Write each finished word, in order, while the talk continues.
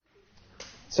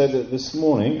So this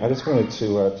morning, I just wanted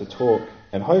to talk,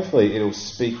 and hopefully it'll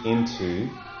speak into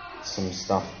some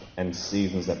stuff and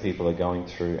seasons that people are going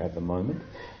through at the moment.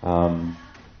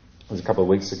 It was a couple of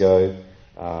weeks ago.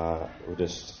 We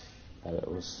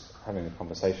was having a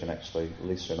conversation, actually,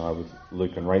 Lisa and I, with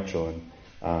Luke and Rachel,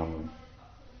 and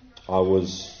I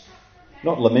was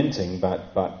not lamenting,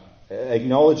 but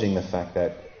acknowledging the fact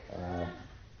that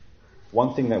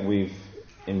one thing that we've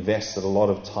invested a lot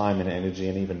of time and energy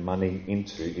and even money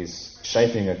into is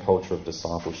shaping a culture of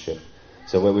discipleship.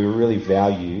 So where we really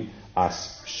value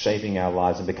us shaping our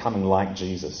lives and becoming like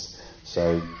Jesus.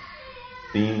 So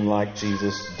being like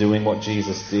Jesus, doing what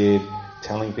Jesus did,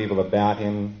 telling people about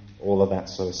him, all of that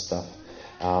sort of stuff.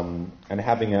 And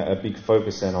having a big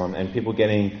focus then on, and people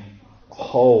getting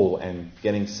whole and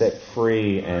getting set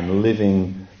free and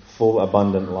living full,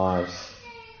 abundant lives.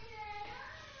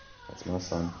 That's my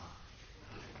son.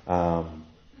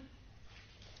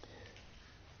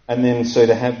 And then so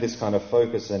to have this kind of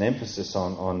focus and emphasis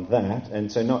on that, and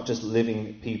so not just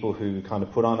living people who kind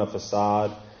of put on a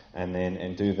facade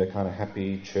and do the kind of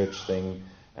happy church thing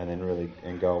and then really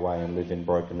and go away and live in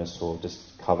brokenness or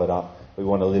just covered up. We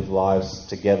want to live lives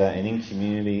together and in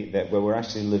community where we're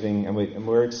actually living and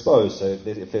we're exposed. So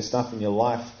if there's stuff in your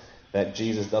life that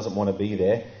Jesus doesn't want to be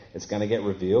there, it's going to get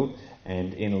revealed.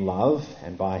 And in love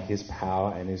and by his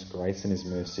power and his grace and his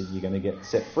mercy, you're going to get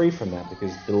set free from that,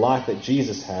 because the life that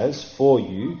Jesus has for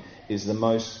you is the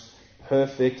most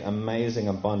perfect, amazing,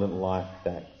 abundant life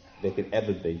that there could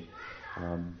ever be.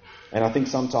 And I think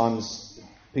sometimes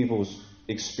people's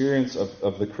experience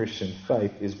of the Christian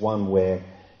faith is one where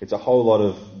it's a whole lot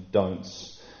of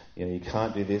don'ts. You know, you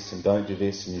can't do this and don't do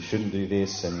this and you shouldn't do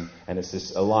this, and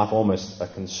it's a life, almost a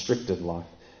constricted life.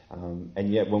 And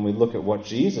yet when we look at what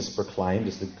Jesus proclaimed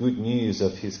as the good news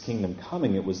of his kingdom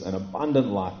coming, it was an abundant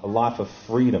life, a life of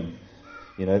freedom.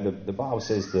 You know, the Bible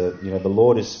says the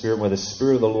Lord is spirit. Where the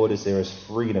Spirit of the Lord is, there is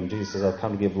freedom. Jesus says, I've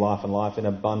come to give life and life in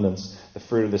abundance. The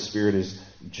fruit of the Spirit is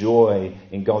joy.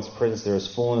 In God's presence there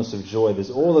is fullness of joy. There's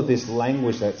all of this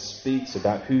language that speaks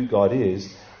about who God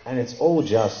is, and it's all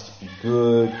just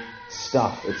good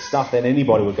stuff. It's stuff that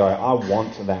anybody would go, I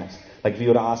want that. Like if you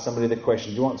were to ask somebody the question,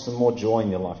 do you want some more joy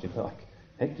in your life? You'd be like,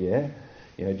 heck yeah.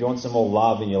 You know, do you want some more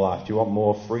love in your life? Do you want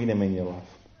more freedom in your life?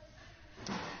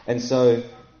 And so,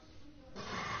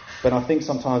 but I think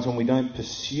sometimes when we don't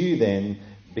pursue then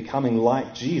becoming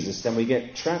like Jesus, then we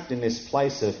get trapped in this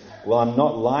place of, well, I'm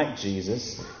not like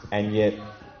Jesus, and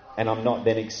I'm not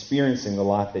then experiencing the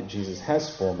life that Jesus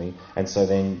has for me. And so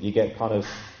then you get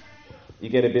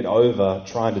a bit over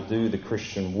trying to do the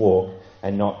Christian walk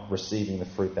and not receiving the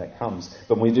fruit that comes.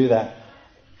 But when we do that,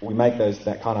 we make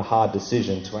that kind of hard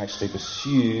decision to actually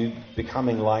pursue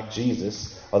becoming like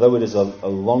Jesus. Although it is a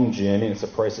long journey, it's a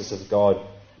process of God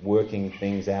working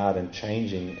things out and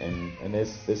changing, and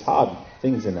there's hard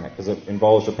things in that, because it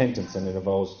involves repentance and it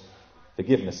involves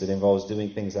forgiveness. It involves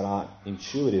doing things that aren't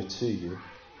intuitive to you.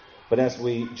 But as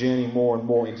we journey more and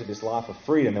more into this life of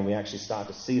freedom, then we actually start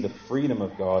to see the freedom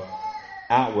of God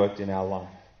outworked in our life.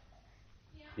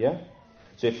 Yeah?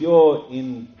 So if you're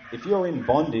in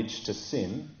bondage to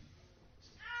sin,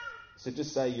 so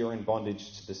just say you're in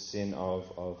bondage to the sin of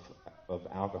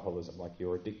alcoholism, like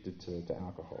you're addicted to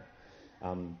alcohol.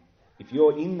 If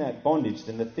you're in that bondage,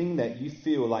 then the thing that you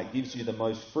feel like gives you the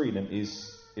most freedom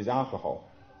is alcohol.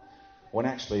 When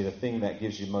actually the thing that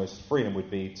gives you most freedom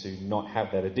would be to not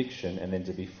have that addiction and then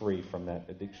to be free from that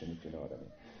addiction, if you know what I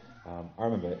mean. I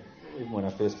remember when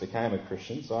I first became a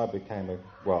Christian, so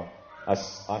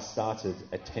I started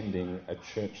attending a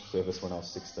church service when I was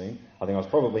 16. I think I was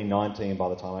probably 19 by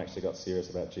the time I actually got serious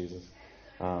about Jesus.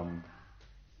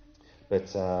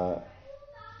 But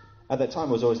at that time,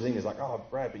 it was always the thing, it's like, oh,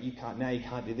 Brad, but you can't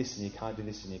do this, and you can't do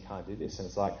this, and you can't do this. And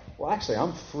it's like, well, actually,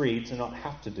 I'm free to not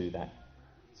have to do that.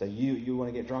 So you want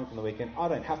to get drunk on the weekend? I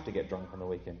don't have to get drunk on the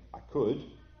weekend. I could,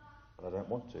 but I don't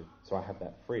want to. So I have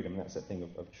that freedom. That's that thing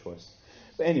of choice.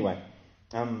 But anyway,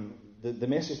 the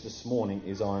message this morning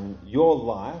is on your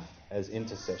life as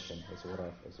intercession,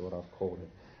 is what I've called it.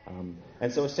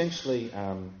 And so essentially,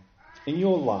 in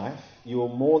your life, you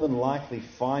will more than likely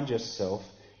find yourself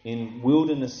in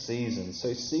wilderness seasons.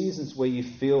 So seasons where you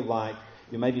feel like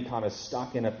you may be kind of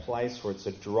stuck in a place where it's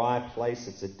a dry place,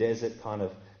 it's a desert kind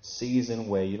of season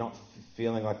where you're not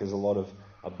feeling like there's a lot of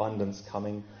abundance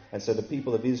coming. And so the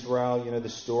people of Israel, you know the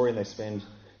story, and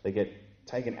they get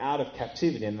taken out of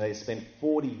captivity and they spend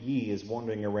 40 years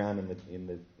wandering around in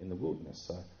the wilderness.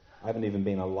 So I haven't even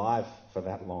been alive for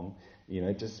that long, you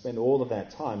know, to spend all of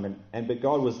that time. But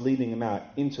God was leading them out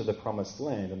into the promised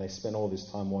land, and they spent all this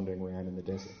time wandering around in the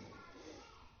desert.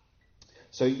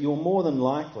 So you'll more than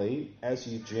likely, as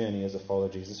you journey as a follower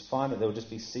of Jesus, find that there will just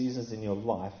be seasons in your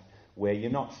life where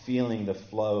you're not feeling the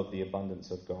flow of the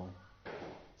abundance of God.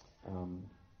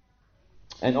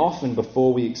 And often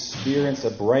before we experience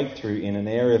a breakthrough in an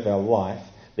area of our life,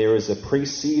 there is a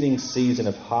preceding season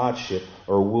of hardship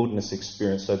or a wilderness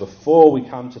experience. So before we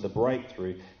come to the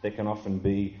breakthrough, there can often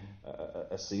be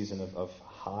a season of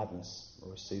hardness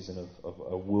or a season of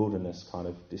a wilderness kind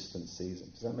of distant season.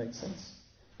 Does that make sense?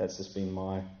 That's just been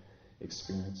my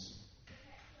experience.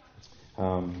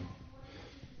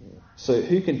 So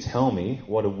who can tell me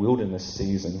what a wilderness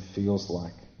season feels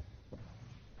like?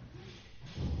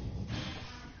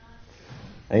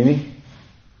 Amy?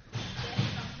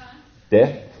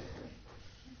 Death?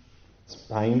 It's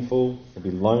painful. It can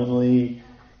be lonely. You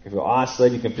can feel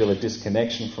isolated. You can feel a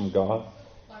disconnection from God.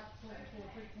 Like talking to a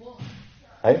brick wall.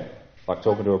 Hey? Like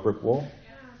talking to a brick wall?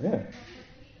 Yeah.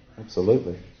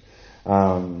 Absolutely.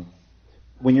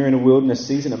 When you're in a wilderness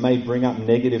season, it may bring up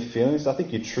negative feelings. I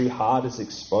think your true heart is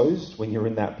exposed when you're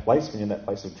in that place, when you're in that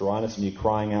place of dryness and you're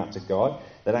crying out to God,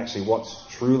 that actually what's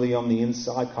truly on the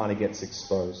inside kind of gets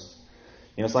exposed.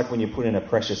 You know, it's like when you're put in a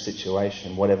pressure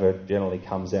situation, whatever generally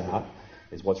comes out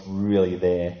is what's really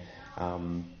there.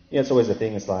 It's always a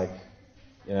thing, it's like,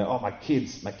 my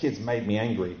kids made me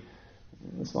angry.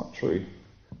 It's not true.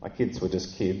 My kids were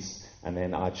just kids, and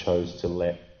then I chose to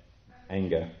let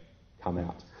anger come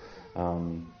out.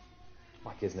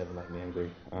 My kids never make me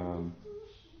angry. Well,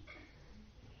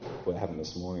 it happened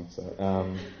this morning. So,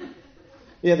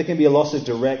 there can be a loss of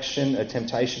direction, a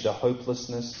temptation to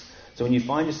hopelessness. So when you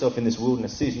find yourself in this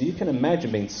wilderness season, you can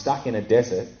imagine being stuck in a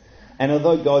desert, and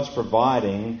although God's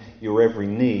providing your every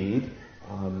need,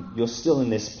 you're still in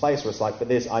this place where it's like, but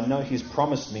I know He's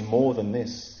promised me more than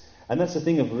this. And that's the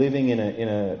thing of living in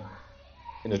a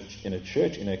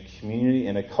church, in a community,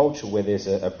 in a culture where there's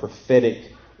a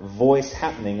prophetic voice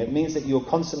happening. It means that you're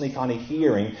constantly kind of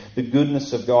hearing the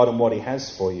goodness of God and what He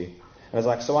has for you. And it's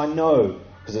like, so I know,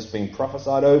 because it's been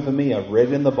prophesied over me, I've read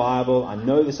it in the Bible, I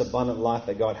know this abundant life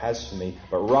that God has for me,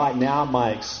 but right now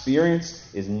my experience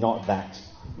is not that.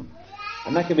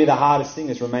 And that can be the hardest thing,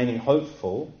 is remaining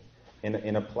hopeful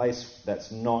in a place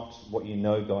that's not what you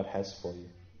know God has for you.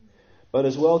 But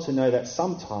as well to know that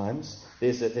sometimes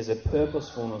there's a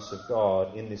purposefulness of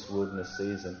God in this wilderness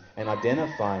season, and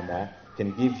identifying that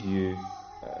can give you,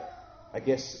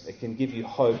 it can give you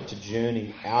hope to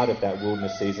journey out of that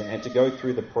wilderness season and to go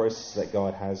through the process that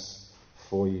God has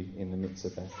for you in the midst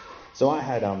of that. So I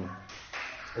had, it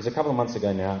was a couple of months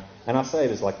ago now, and I say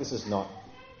it as like, this is not,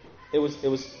 it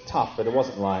was tough, but it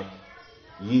wasn't like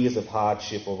years of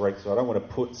hardship or breakthrough. I don't want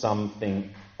to put something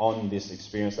on this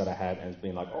experience that I had and it's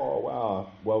been like, oh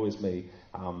wow, woe is me.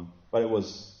 But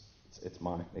it's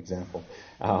my example.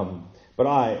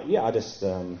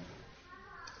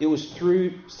 It was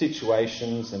through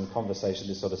situations and conversations,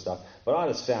 this sort of stuff, but I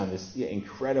just found this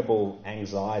incredible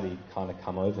anxiety kind of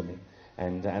come over me.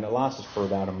 And it lasted for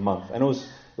about a month. And it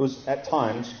was at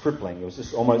times crippling. It was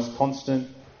just almost constant,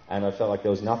 and I felt like there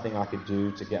was nothing I could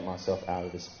do to get myself out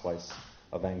of this place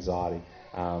of anxiety.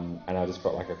 And I just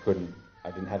felt like I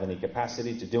didn't have any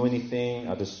capacity to do anything.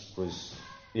 It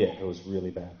was really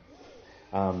bad.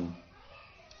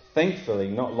 Thankfully,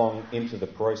 not long into the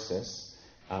process,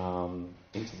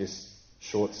 into this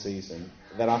short season,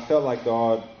 that I felt like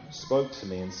God spoke to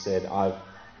me and said,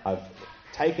 I've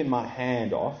taken my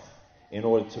hand off in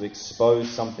order to expose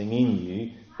something in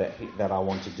you that I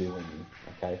want to do in you.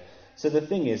 Okay? So the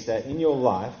thing is that in your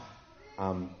life,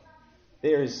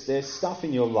 there's stuff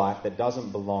in your life that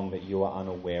doesn't belong, that you are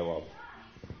unaware of.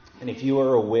 And if you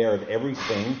are aware of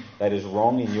everything that is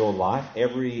wrong in your life,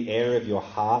 every area of your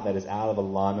heart that is out of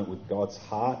alignment with God's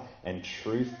heart and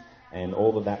truth and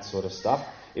all of that sort of stuff,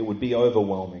 it would be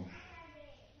overwhelming.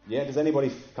 Yeah, does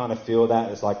anybody kind of feel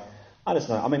that? It's like, I just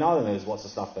know. I mean, I don't know, there's lots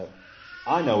of stuff that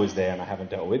I know is there and I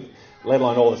haven't dealt with, let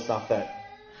alone all the stuff that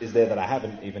is there that I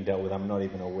haven't even dealt with, I'm not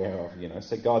even aware of,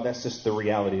 So God, that's just the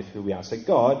reality of who we are. So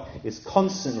God is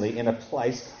constantly in a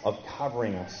place of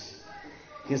covering us.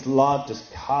 His love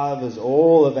just covers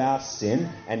all of our sin,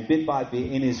 and bit by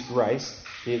bit, in His grace,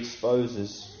 He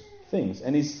exposes things.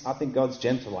 And I think God's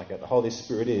gentle like that. The Holy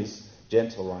Spirit is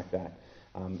gentle like that.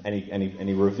 And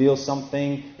he reveals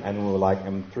something, and we're like,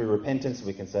 and through repentance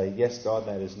we can say, yes, God,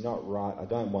 that is not right. I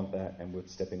don't want that, and we'll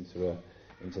step into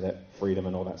that freedom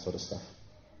and all that sort of stuff.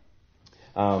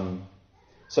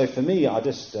 So for me, I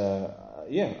just,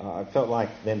 I felt like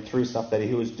then through stuff that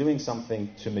He was doing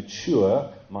something to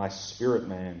mature my spirit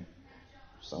man.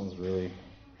 Sounds really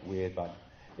weird, but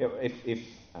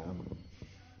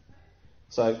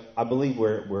so I believe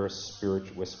we're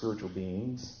spiritual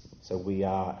beings, So we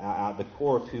are, the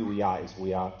core of who we are is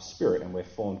we are spirit, and we're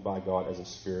formed by God as a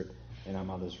spirit in our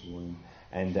mother's womb.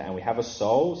 And we have a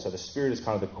soul, so the spirit is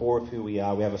kind of the core of who we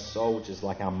are. We have a soul, which is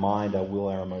like our mind, our will,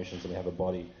 our emotions, and we have a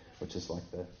body, which is like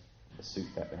the suit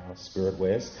that our spirit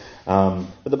wears. But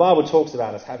the Bible talks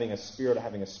about us having a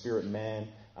spirit man.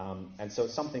 And so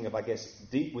it's something of, I guess,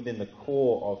 deep within the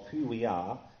core of who we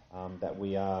are, that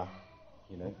we are,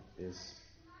 is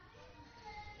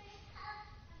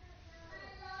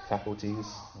faculties.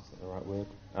 Is that the right word?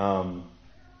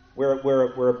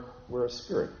 We're a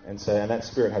spirit, and that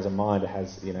spirit has a mind. It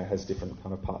has different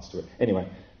kind of parts to it. Anyway,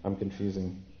 I'm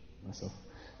confusing myself.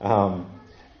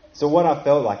 So what I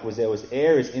felt like was there was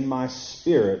areas in my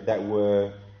spirit that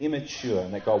were immature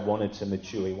and that God wanted to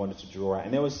mature. He wanted to draw out.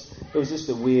 And there was just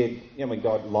a weird, when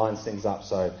God lines things up.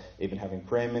 So even having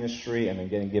prayer ministry and then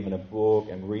getting given a book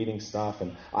and reading stuff.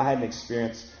 And I had an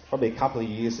experience probably a couple of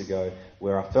years ago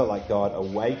where I felt like God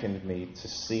awakened me to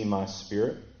see my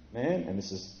spirit, man. And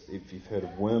this is, if you've heard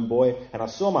of Worm Boy. And I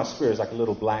saw my spirit as like a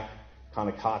little black kind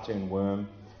of cartoon worm.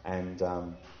 And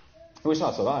which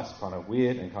I thought, that's kind of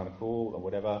weird and kind of cool or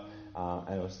whatever.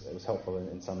 And it was helpful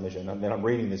in some measure. And then I'm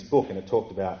reading this book, and it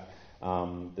talked about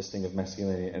this thing of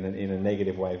masculinity and in a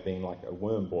negative way of being like a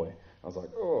worm boy. I was like,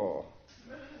 I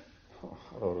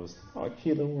thought it was a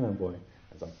cute little worm boy.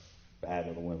 I was like, bad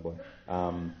little worm boy.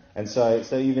 And so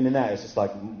even in that, it's just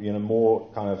like,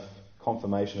 more kind of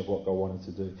confirmation of what God wanted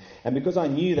to do. And because I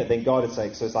knew that, then God had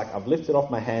said, so it's like I've lifted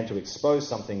off my hand to expose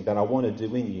something that I want to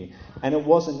do in you. And it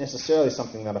wasn't necessarily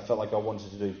something that I felt like I wanted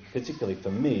to do particularly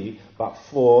for me, but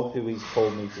for who He's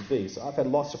called me to be. So I've had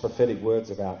lots of prophetic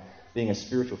words about being a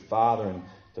spiritual father and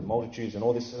to multitudes and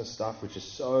all this sort of stuff, which is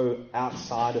so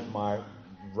outside of my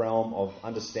realm of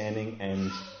understanding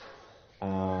and,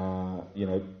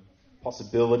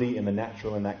 possibility in the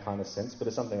natural in that kind of sense. But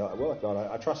it's something like, well, God,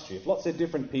 I trust you. If lots of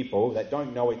different people that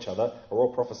don't know each other are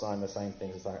all prophesying the same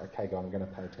things, it's like, okay, God, I'm going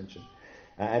to pay attention.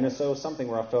 And so it was something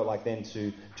where I felt like then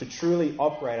to truly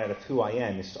operate out of who I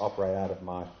am is to operate out of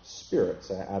my spirit,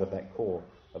 so out of that core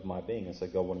of my being. And so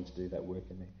God wanted to do that work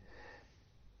in me.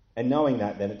 And knowing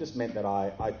that, then, it just meant that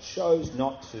I chose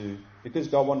not to, because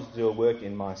God wanted to do a work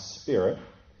in my spirit,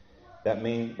 that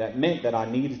meant that I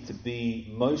needed to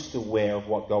be most aware of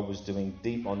what God was doing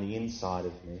deep on the inside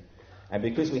of me. And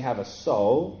because we have a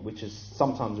soul, which is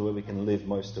sometimes where we can live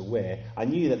most aware, I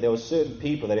knew that there were certain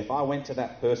people that if I went to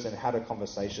that person and had a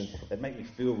conversation, that'd make me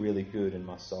feel really good in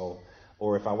my soul.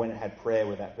 Or if I went and had prayer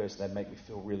with that person, that'd make me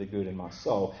feel really good in my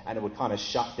soul. And it would kind of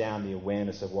shut down the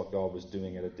awareness of what God was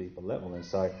doing at a deeper level. And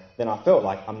so then I felt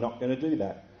like I'm not going to do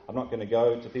that. I'm not going to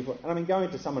go to people. And I mean, going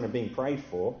to someone and being prayed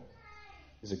for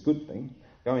is a good thing.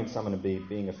 Going to someone and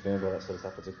being affirmed, all that sort of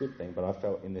stuff, is a good thing. But I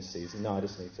felt in this season, no, I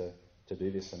just need to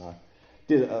do this. And I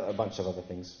did a bunch of other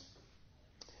things.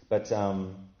 But, I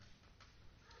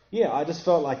just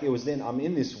felt like it was then, I'm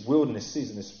in this wilderness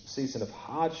season, this season of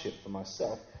hardship for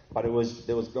myself. But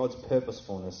there was God's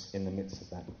purposefulness in the midst of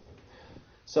that.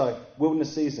 So,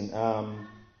 wilderness season.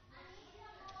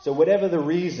 So whatever the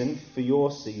reason for your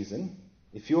season,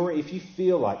 if you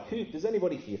feel like, does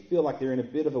anybody here feel like they're in a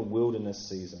bit of a wilderness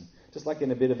season? Just like in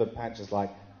a bit of a patch, it's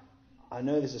like, I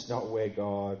know this is not where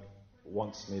God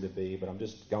wants me to be, but I'm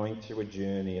just going through a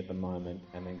journey at the moment,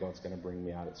 and then God's going to bring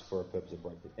me out. It's for a purpose of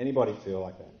breakthrough. Anybody feel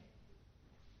like that?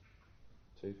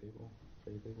 2 people?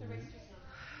 3 people?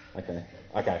 Okay.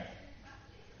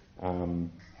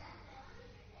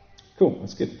 Cool,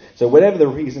 that's good. So whatever the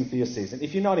reason for your season,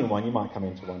 if you're not in one, you might come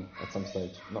into one at some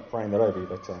stage. I'm not praying that over you,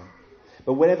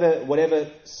 but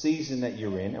whatever season that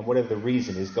you're in and whatever the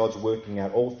reason is, God's working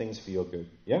out all things for your good.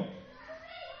 Yeah?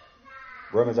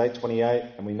 Romans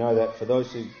 8:28, and we know that for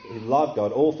those who love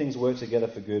God, all things work together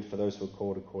for good for those who are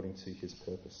called according to His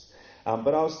purpose.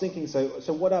 But I was thinking, so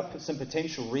what are some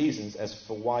potential reasons as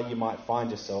for why you might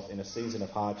find yourself in a season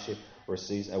of hardship or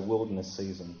a wilderness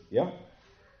season? Yeah?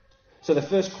 So the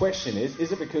first question is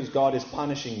it because God is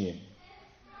punishing you?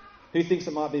 Who thinks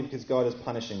it might be because God is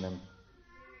punishing them?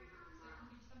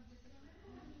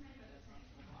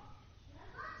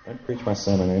 Don't preach my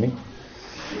sermon, Ernie.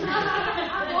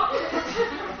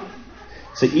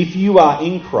 So if you are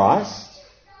in Christ,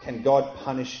 can God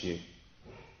punish you?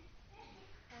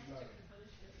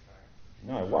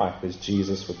 No, why? Because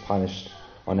Jesus was punished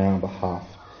on our behalf.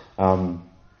 1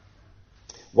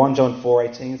 John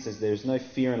 4:18 says, there is no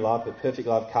fear in love, but perfect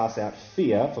love casts out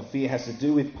fear, for fear has to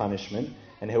do with punishment,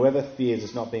 and whoever fears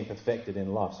is not being perfected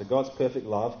in love. So God's perfect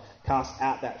love casts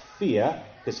out that fear,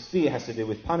 because fear has to do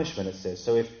with punishment, it says.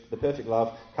 So if the perfect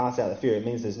love casts out the fear, it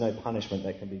means there's no punishment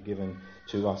that can be given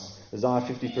to us. Isaiah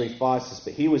 53:5 says,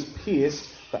 but He was pierced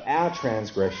for our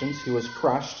transgressions, He was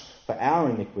crushed for our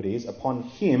iniquities. Upon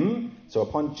him, so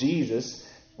upon Jesus,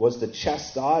 was the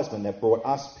chastisement that brought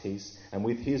us peace, and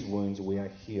with his wounds we are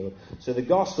healed. So the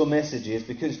gospel message is,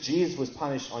 because Jesus was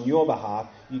punished on your behalf,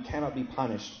 you cannot be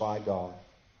punished by God.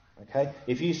 Okay?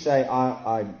 If you say,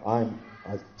 I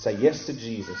say yes to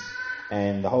Jesus,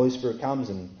 and the Holy Spirit comes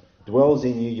and dwells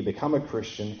in you, you become a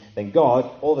Christian, then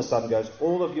God all of a sudden goes,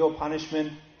 all of your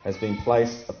punishment has been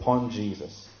placed upon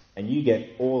Jesus, and you get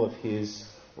all of his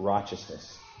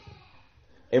righteousness.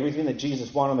 Everything that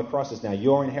Jesus won on the cross is now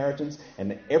your inheritance,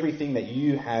 and everything that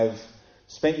you have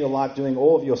spent your life doing,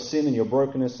 all of your sin and your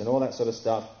brokenness and all that sort of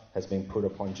stuff, has been put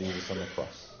upon Jesus on the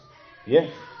cross. Yeah?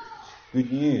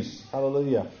 Good news.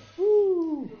 Hallelujah.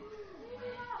 Woo.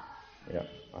 Yeah,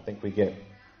 I think we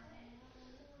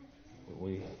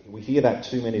hear that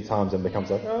too many times and it becomes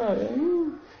like,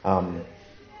 oh, yeah.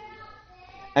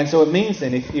 And so it means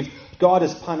then, if God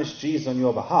has punished Jesus on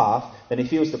your behalf, then if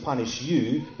he was to punish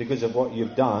you because of what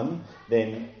you've done,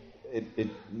 then it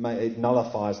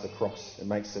nullifies the cross. It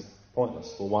makes it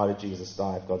pointless. Well, why did Jesus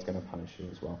die if God's going to punish you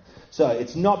as well? So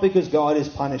it's not because God is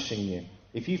punishing you.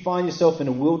 If you find yourself in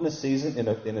a wilderness season,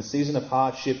 in a season of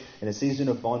hardship, in a season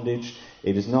of bondage,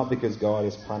 it is not because God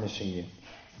is punishing you.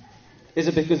 Is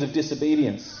it because of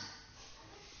disobedience?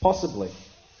 Possibly.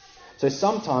 So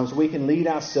sometimes we can lead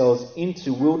ourselves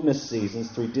into wilderness seasons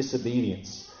through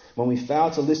disobedience. When we fail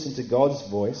to listen to God's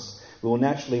voice, we will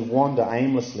naturally wander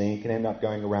aimlessly and can end up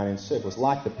going around in circles,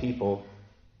 like the people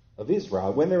of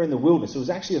Israel. When they're in the wilderness, it was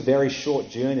actually a very short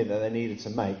journey that they needed to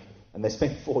make, and they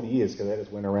spent 40 years because they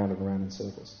just went around and around in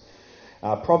circles.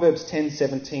 Proverbs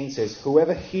 10:17 says,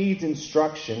 "Whoever heeds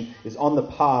instruction is on the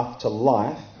path to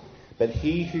life, but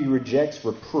he who rejects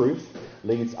reproof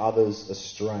leads others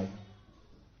astray."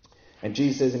 And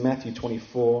Jesus says in Matthew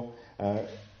 24,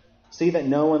 "See that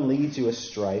no one leads you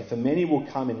astray, for many will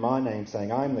come in my name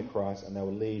saying, I am the Christ, and they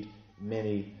will lead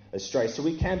many astray." So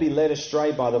we can be led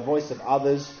astray by the voice of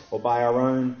others or by our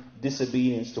own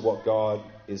disobedience to what God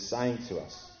is saying to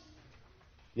us.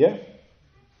 Yeah?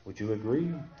 Would you agree?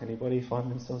 Anybody find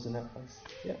themselves in that place?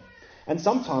 Yeah. And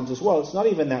sometimes as well, it's not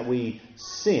even that we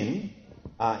sin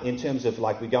in terms of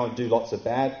like we go and do lots of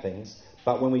bad things,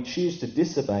 but when we choose to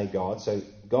disobey God, so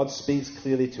God speaks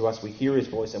clearly to us, we hear his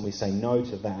voice and we say no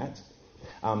to that,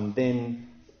 then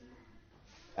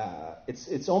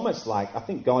it's almost like I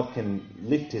think God can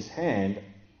lift his hand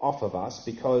off of us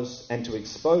and to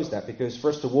expose that, because for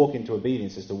us to walk into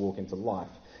obedience is to walk into life.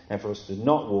 And for us to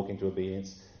not walk into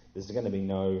obedience, there's going to be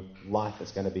no life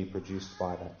that's going to be produced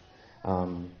by that.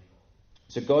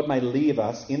 So God may leave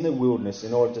us in the wilderness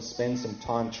in order to spend some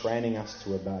time training us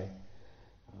to obey.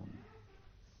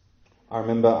 I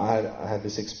remember I had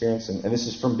this experience, and this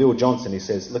is from Bill Johnson. He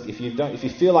says, look, if you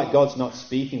feel like God's not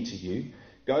speaking to you,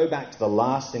 go back to the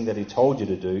last thing that he told you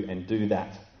to do and do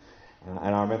that.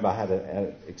 And I remember I had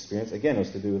an experience, again, it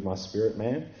was to do with my spirit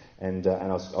man, and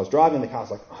I was driving in the car, I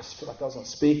was like, I just feel like God's not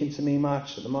speaking to me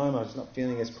much at the moment, I'm just not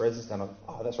feeling his presence, and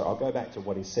that's right, I'll go back to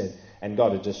what he said. And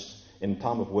God had just, in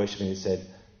time of worshiping, he said,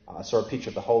 I saw a picture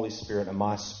of the Holy Spirit and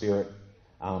my spirit,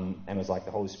 and it was like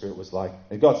the Holy Spirit was like,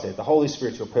 and God said, the Holy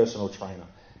Spirit's your personal trainer.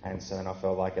 And so then I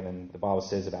felt like, and then the Bible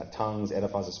says about tongues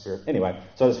edifies the spirit. Anyway,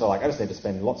 so I just felt like I just need to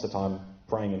spend lots of time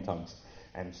praying in tongues.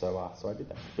 And so I did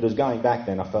that. But it was going back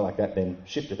then, I felt like that then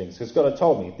shifted things. Because God had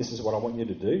told me, this is what I want you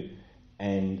to do.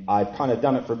 And I'd kind of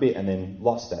done it for a bit and then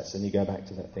lost that. So then you go back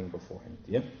to that thing before him.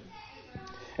 Yeah?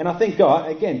 And I think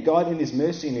God in his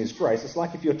mercy and his grace, it's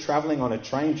like if you're travelling on a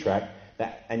train track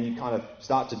and you kind of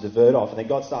start to divert off, and then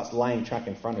God starts laying track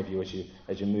in front of you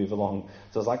as you move along.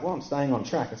 So I was like, well, I'm staying on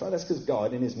track. It's like, that's because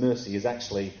God, in his mercy, is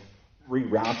actually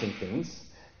rerouting things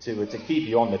to keep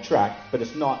you on the track, but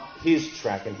it's not his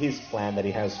track and his plan that he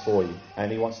has for you.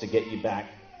 And he wants to get you back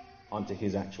onto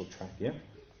his actual track, yeah?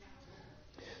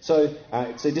 So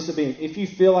disobedience. If you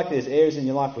feel like there's areas in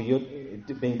your life where you're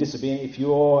being disobedient, if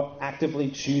you're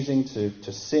actively choosing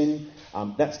to sin,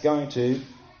 that's going to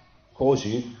cause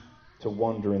you to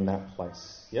wander in that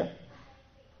place, yeah?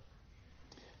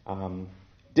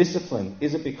 Discipline.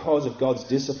 Is it because of God's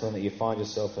discipline that you find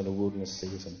yourself in a wilderness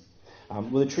season?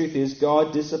 Well, the truth is,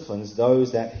 God disciplines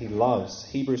those that he loves.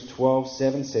 Hebrews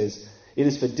 12:7 says, "It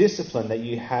is for discipline that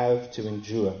you have to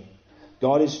endure."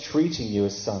 God is treating you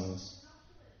as sons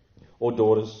or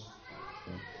daughters.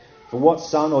 For what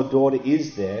son or daughter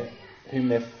is there whom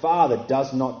their father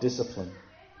does not discipline?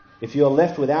 If you are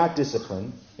left without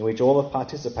discipline, in which all have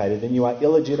participated, then you are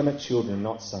illegitimate children,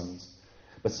 not sons.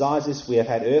 Besides this, we have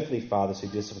had earthly fathers who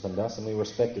disciplined us, and we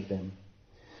respected them.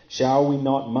 Shall we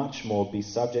not much more be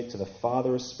subject to the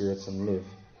Father of spirits and live?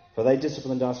 For they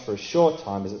disciplined us for a short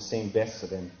time as it seemed best to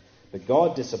them. But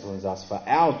God disciplines us for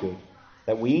our good,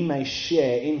 that we may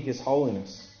share in his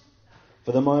holiness.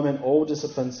 For the moment, all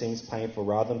discipline seems painful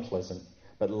rather than pleasant,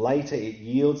 but later it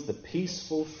yields the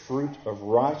peaceful fruit of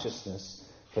righteousness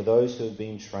for those who have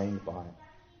been trained by it.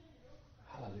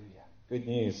 Hallelujah. Good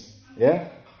news. Yeah?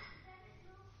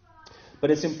 But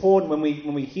it's important when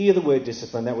we hear the word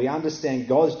discipline that we understand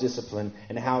God's discipline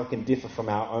and how it can differ from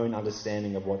our own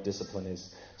understanding of what discipline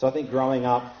is. So I think growing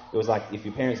up, it was like if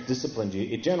your parents disciplined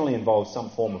you, it generally involves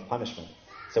some form of punishment.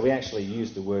 So we actually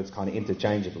use the words kind of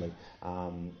interchangeably.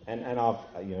 And I've,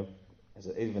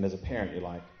 even as a parent, you're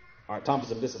like, all right, time for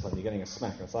some discipline, you're getting a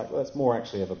smack. And it's like, well, that's more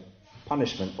actually of a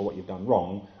punishment for what you've done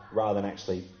wrong rather than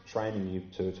actually training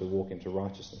you to walk into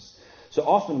righteousness. So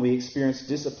often we experience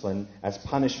discipline as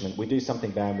punishment. We do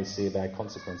something bad and we see a bad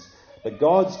consequence. But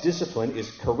God's discipline is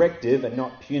corrective and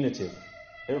not punitive.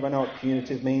 Everybody know what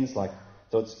punitive means? So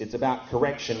it's about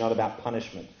correction, not about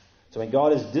punishment. So when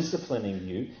God is disciplining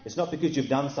you, it's not because you've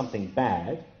done something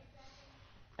bad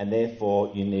and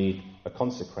therefore you need a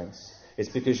consequence. It's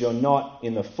because you're not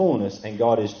in the fullness and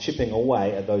God is chipping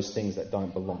away at those things that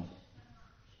don't belong.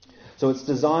 So it's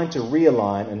designed to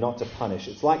realign and not to punish.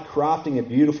 It's like crafting a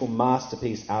beautiful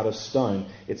masterpiece out of stone.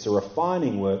 It's a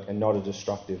refining work and not a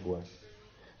destructive work.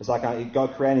 It's like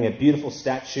God creating a beautiful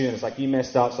statue and it's like, you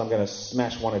messed up, so I'm going to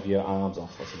smash one of your arms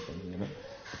off or something,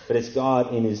 But it's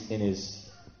God in His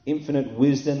infinite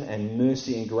wisdom and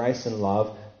mercy and grace and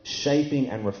love shaping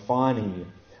and refining you.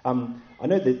 I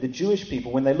know that the Jewish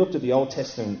people, when they looked at the Old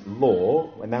Testament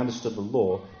law, when they understood the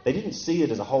law, they didn't see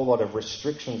it as a whole lot of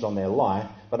restrictions on their life,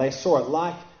 but they saw it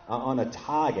like on a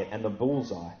target and the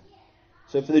bullseye.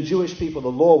 So for the Jewish people, the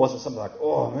law wasn't something like,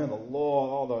 oh man, the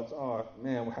law,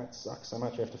 that sucks so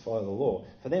much, we have to follow the law.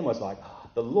 For them it was like,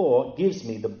 the law gives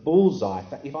me the bullseye.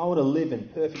 If I want to live in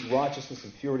perfect righteousness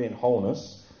and purity and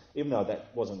wholeness, even though that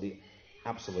wasn't the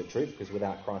absolute truth, because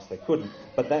without Christ they couldn't,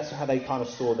 but that's how they kind of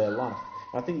saw their life.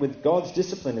 And I think with God's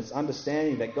discipline, it's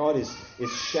understanding that God is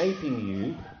shaping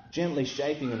you, gently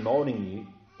shaping and molding you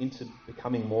into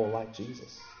becoming more like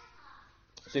Jesus.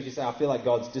 So if you say, I feel like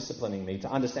God's disciplining me, to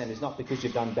understand it's not because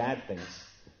you've done bad things.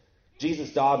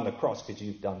 Jesus died on the cross because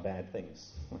you've done bad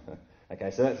things.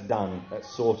 Okay, so that's done, that's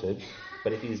sorted.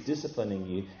 But if He is disciplining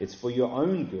you, it's for your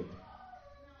own good.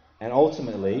 And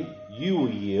ultimately, you will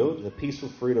yield the peaceful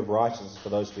fruit of righteousness for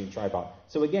those who have been trained by.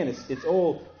 So again, it's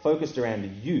all focused around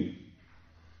you,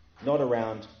 not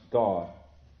around God.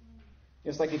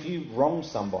 It's like if you wrong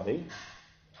somebody,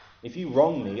 if you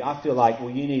wrong me, I feel like, well,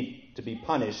 you need to be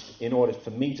punished in order for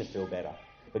me to feel better.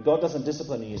 But God doesn't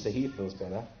discipline you so He feels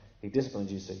better. He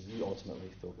disciplines you so you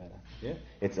ultimately feel better. Yeah?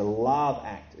 It's a love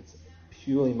act. It's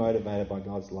purely motivated by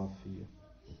God's love for you.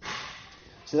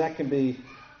 So that can be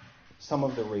some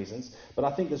of the reasons. But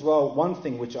I think as well, one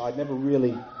thing which I'd never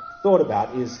really thought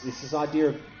about is this idea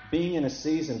of being in a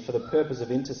season for the purpose of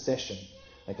intercession.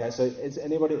 Okay, so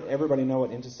everybody know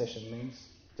what intercession means?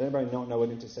 Does anybody not know what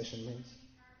intercession means?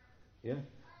 Yeah?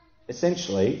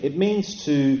 Essentially, it means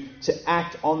to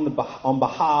act on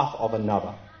behalf of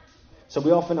another. So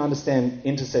we often understand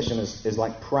intercession as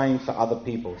like praying for other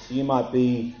people. So you might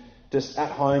be just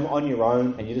at home on your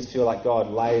own and you just feel like God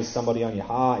lays somebody on your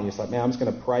heart and you're just like, man, I'm just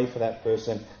going to pray for that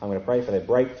person. I'm going to pray for their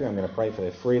breakthrough. I'm going to pray for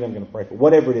their freedom. I'm going to pray for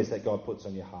whatever it is that God puts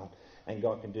on your heart. And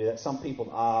God can do that. Some people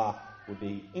would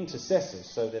be intercessors,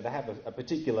 so that they have a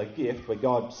particular gift where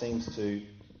God seems to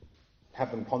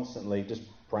have them constantly just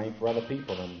praying for other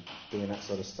people and doing that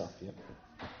sort of stuff. Yeah.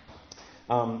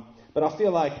 But I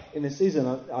feel like in this season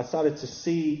I started to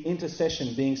see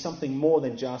intercession being something more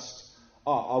than just,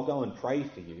 I'll go and pray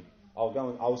for you.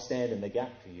 I'll stand in the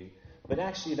gap for you. But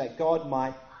actually that God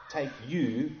might take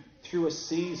you through a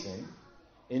season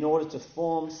in order to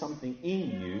form something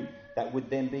in you that would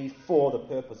then be for the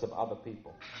purpose of other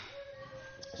people.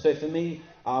 So for me,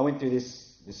 I went through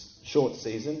this short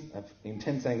season of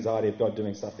intense anxiety of God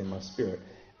doing stuff in my spirit.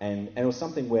 And it was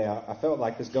something where I felt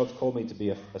like, because God's called me to be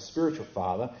a spiritual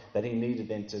father, that He needed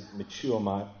then to mature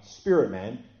my spirit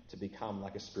man to become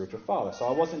like a spiritual father. So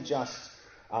I wasn't just...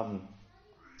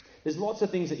 there's lots of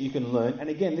things that you can learn. And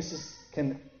again,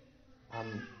 can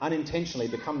unintentionally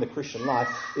become the Christian life,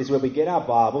 is where we get our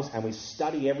Bibles and we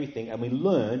study everything and we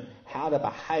learn how to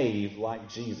behave like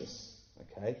Jesus.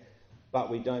 Okay? But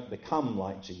we don't become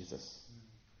like Jesus.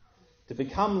 To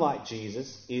become like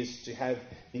Jesus is to have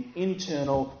the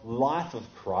internal life of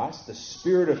Christ, the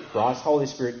Spirit of Christ, Holy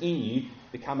Spirit in you,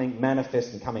 becoming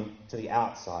manifest and coming to the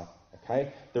outside.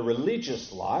 Okay? The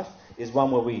religious life is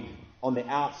one where on the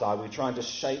outside, we're trying to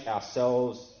shape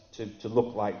ourselves to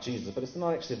look like Jesus. But it's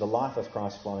not actually the life of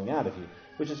Christ flowing out of you,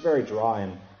 which is very dry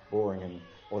and boring and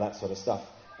all that sort of stuff.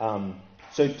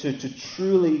 So to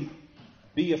truly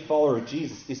be a follower of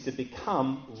Jesus is to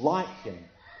become like him.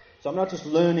 So I'm not just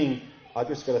learning, I've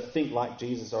just got to think like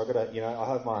Jesus, or I've got to, I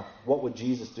have my what would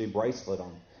Jesus do bracelet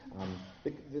on.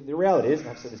 The reality is, and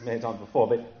I've said this many times before,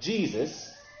 but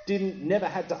Jesus never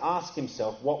had to ask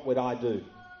himself, what would I do?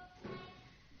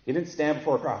 He didn't stand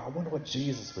before a crowd, I wonder what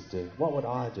Jesus would do. What would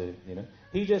I do?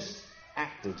 He just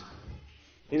acted.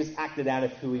 He just acted out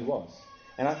of who he was.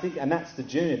 And I think, and that's the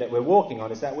journey that we're walking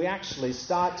on, is that we actually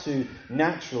start to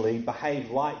naturally behave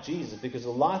like Jesus, because the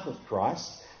life of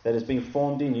Christ that has been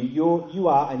formed in you, you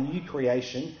are a new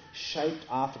creation shaped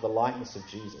after the likeness of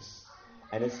Jesus.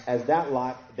 And it's as that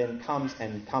light then comes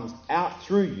out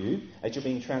through you, as you're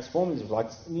being transformed into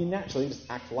light, you naturally just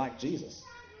act like Jesus.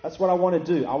 That's what I want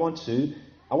to do. I want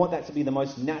that to be the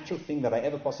most natural thing that I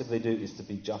ever possibly do, is to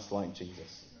be just like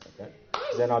Jesus. Okay?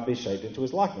 Because then I'd be shaped into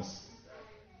his likeness.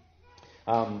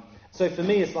 So for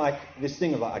me, it's like this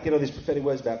thing of I get all these prophetic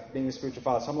words about being a spiritual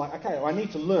father. So I'm like, okay, I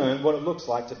need to learn what it looks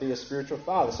like to be a spiritual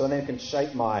father, so then I can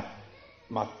shape my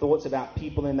thoughts about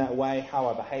people in that way, how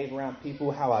I behave around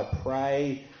people, how I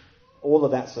pray, all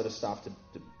of that sort of stuff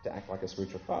to act like a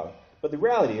spiritual father. But the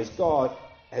reality is God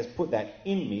has put that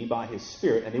in me by his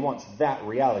Spirit, and he wants that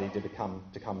reality to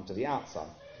come to the outside.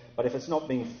 But if it's not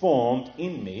being formed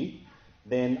in me,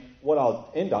 then what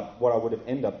I would have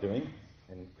ended up doing,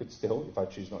 and could still, if I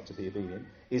choose not to be obedient,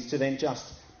 is to then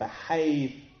just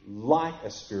behave like a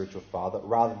spiritual father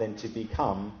rather than to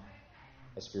become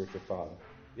a spiritual father.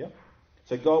 Yeah?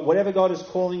 So God, whatever God is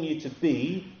calling you to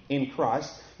be in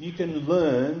Christ, you can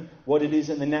learn what it is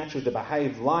in the natural to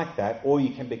behave like that, or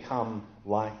you can become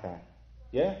like that.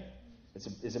 Yeah?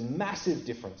 It's a massive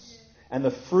difference. And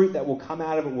the fruit that will come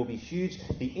out of it will be huge.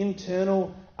 The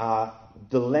internal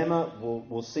dilemma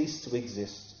will cease to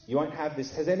exist. You won't have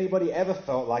this. Has anybody ever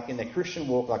felt like in their Christian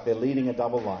walk like they're leading a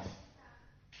double life?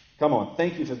 Come on,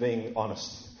 thank you for being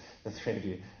honest, the three of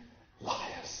you.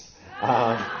 Liars.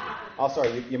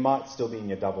 Sorry, you might still be in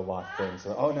your double life thing.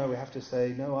 So, no, we have to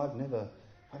say, no, I've never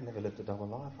lived a double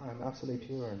life. I'm absolutely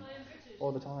pure and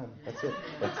all the time. That's it.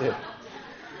 Yeah.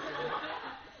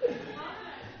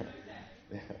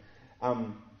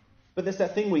 But there's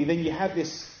that thing where then you have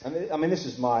this. I mean, this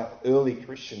is my early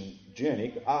Christian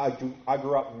journey. I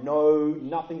grew up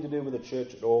nothing to do with the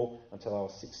church at all until I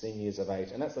was 16 years of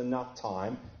age, and that's enough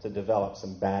time to develop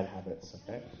some bad habits.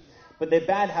 Okay, but they're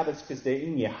bad habits because they're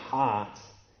in your heart,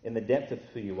 in the depth of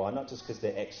who you are, not just because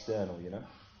they're external.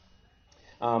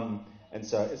 And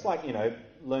so it's like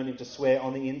learning to swear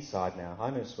on the inside now. I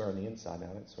know swear on the inside now.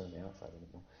 I don't swear on the outside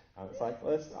anymore. It's like,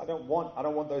 well, I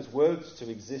don't want those words to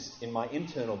exist in my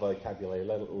internal vocabulary,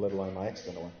 let alone my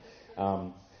external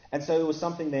one. And so it was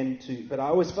something then but I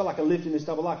always felt like I lived in this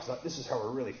double life. It's like, this is how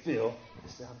I really feel.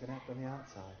 This is how I'm going to act on the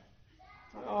outside.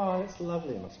 Like, oh, that's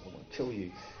lovely. I must want to kill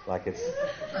you. Like you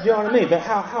know what I mean? But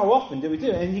how often do we do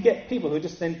it? And you get people who are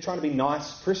just then trying to be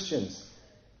nice Christians,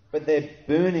 but they're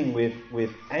burning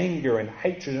with anger and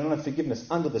hatred and unforgiveness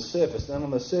under the surface. And on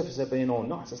the surface they're being all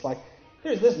nice. It's like,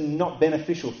 this is not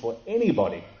beneficial for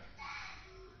anybody.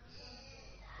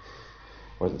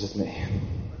 Or is it just me?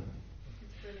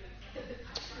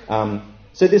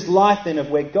 So this life then of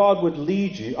where God would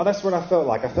lead you, that's what I felt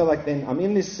like. I felt like then I'm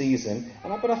in this season,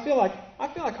 but I feel like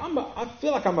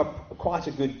I'm quite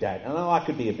a good dad. I know I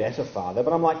could be a better father,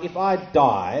 but I'm like, if I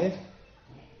died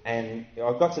and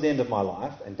I got to the end of my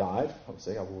life and died,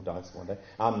 obviously I will die one day.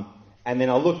 And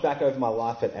then I look back over my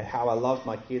life at how I loved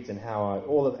my kids and how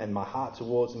and my heart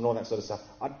towards them and all that sort of stuff.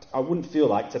 I wouldn't feel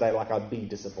like today like I'd be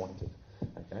disappointed.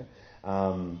 Okay.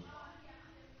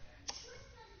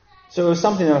 So it was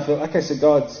something that I felt, okay, so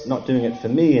God's not doing it for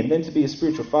me, and then to be a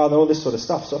spiritual father, all this sort of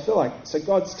stuff. So I feel like, so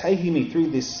God's taking me through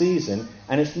this season,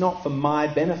 and it's not for my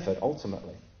benefit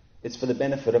ultimately. It's for the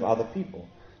benefit of other people.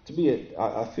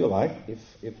 I feel like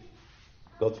if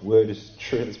God's word is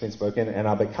true that's been spoken, and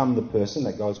I become the person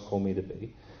that God's called me to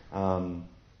be,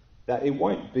 that it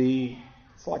won't be,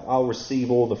 it's like I'll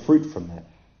receive all the fruit from that.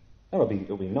 It'll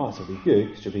be nice, it'll be good,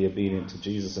 because you'll be obedient to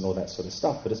Jesus and all that sort of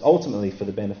stuff, but it's ultimately for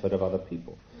the benefit of other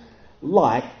people.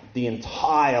 Like the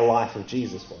entire life of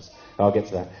Jesus was. I'll get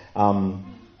to that.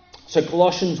 So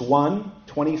Colossians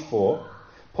 1:24,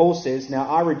 Paul says, "Now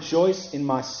I rejoice in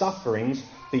my sufferings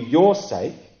for your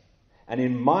sake, and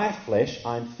in my flesh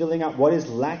I am filling up what is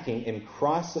lacking in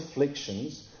Christ's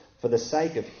afflictions for the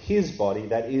sake of his body,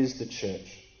 that is the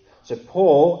church." So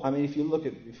Paul, I mean, if you look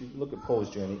at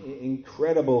Paul's journey,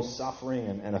 incredible suffering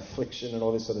and affliction and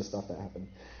all this sort of stuff that happened.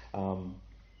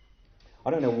 I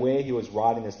don't know where he was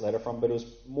writing this letter from, but it was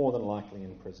more than likely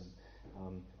in prison.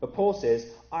 But Paul says,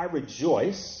 I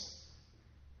rejoice.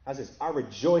 How's this? I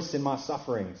rejoice in my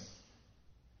sufferings.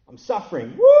 I'm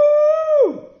suffering.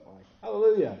 Woo!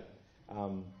 Hallelujah.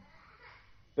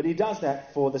 But he does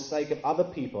that for the sake of other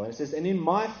people. And it says, and in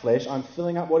my flesh I'm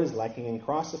filling up what is lacking in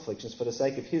Christ's afflictions for the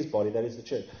sake of his body, that is the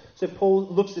church. So Paul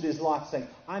looks at his life saying,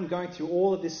 I'm going through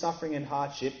all of this suffering and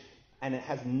hardship, and it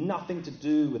has nothing to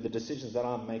do with the decisions that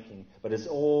I'm making, but it's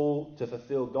all to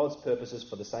fulfill God's purposes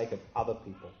for the sake of other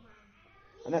people.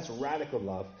 And that's radical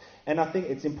love. And I think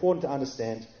it's important to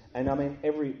understand, and I mean,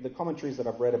 the commentaries that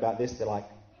I've read about this, they're like,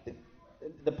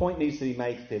 the point needs to be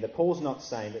made clear that Paul's not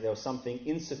saying that there was something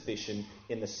insufficient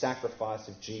in the sacrifice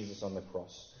of Jesus on the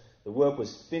cross. The work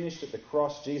was finished at the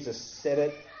cross. Jesus said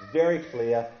it very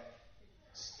clear.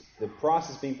 The price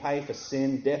has been paid for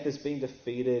sin. Death has been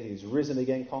defeated. He's risen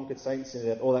again, conquered Satan, sin,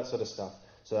 death, all that sort of stuff.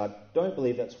 So I don't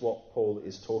believe that's what Paul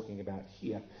is talking about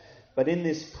here. But in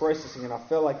this processing, and I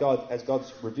feel like God, as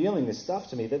God's revealing this stuff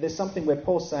to me, that there's something where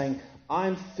Paul's saying,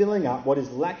 I'm filling up what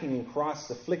is lacking in Christ's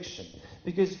affliction.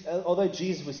 Because although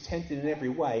Jesus was tempted in every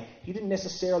way, he didn't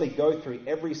necessarily go through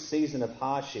every season of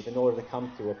hardship in order to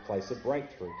come to a place of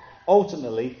breakthrough.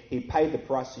 Ultimately, he paid the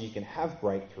price so you can have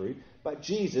breakthrough, but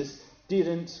Jesus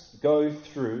didn't go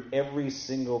through every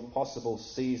single possible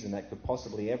season that could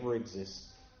possibly ever exist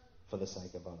for the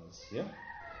sake of others. Yeah?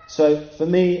 So for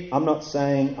me, I'm not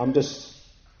saying, I'm just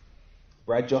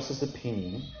Brad Joss's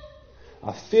opinion.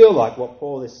 I feel like what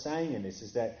Paul is saying in this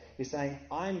is that he's saying,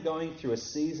 I'm going through a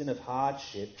season of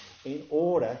hardship in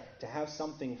order to have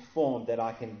something formed that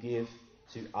I can give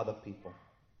to other people,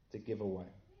 to give away.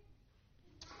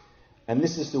 And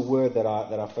this is the word that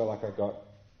I felt like I got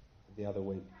the other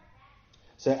week.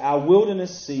 So our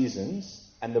wilderness seasons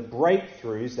and the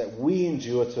breakthroughs that we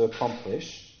endure to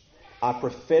accomplish are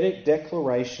prophetic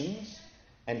declarations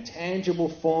and tangible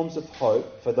forms of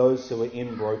hope for those who are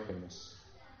in brokenness.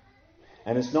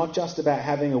 And it's not just about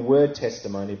having a word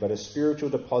testimony, but a spiritual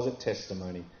deposit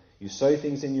testimony. You sow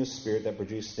things in your spirit that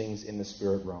produce things in the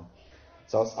spirit realm.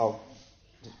 So I'll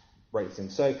just break this in.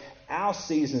 So our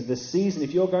seasons, the season,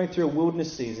 if you're going through a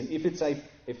wilderness season, if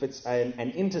it's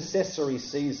an intercessory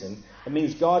season, it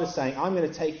means God is saying, I'm going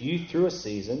to take you through a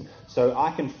season so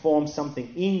I can form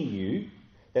something in you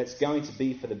that's going to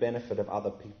be for the benefit of other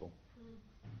people.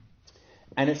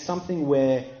 And it's something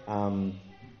where,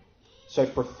 so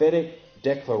prophetic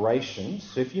declarations,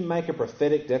 so if you make a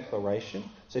prophetic declaration,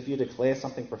 so if you declare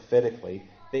something prophetically,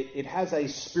 it has a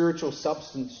spiritual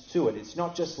substance to it. It's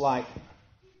not just like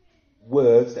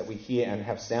words that we hear and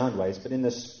have sound waves, but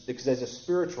because there's a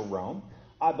spiritual realm,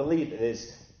 I believe that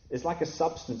there's like a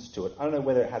substance to it. I don't know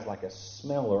whether it has like a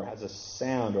smell or it has a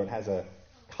sound or it has a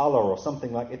colour or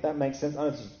something like, if that makes sense. I know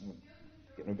this is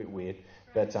getting a bit weird,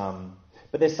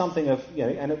 but there's something of,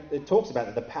 and it talks about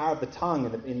that the power of the tongue,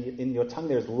 and in your tongue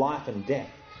there is life and death.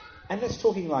 And that's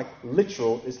talking like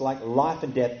literal, it's like life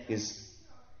and death is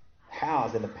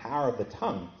housed in the power of the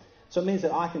tongue. So it means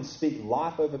that I can speak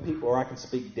life over people or I can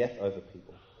speak death over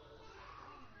people.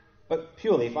 But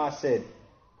purely, if I said,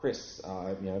 Chris,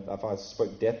 if I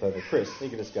spoke death over Chris, he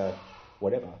could just go,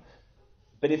 whatever.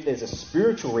 But if there's a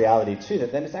spiritual reality to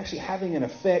that, then it's actually having an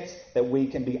effect that we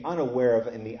can be unaware of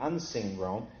in the unseen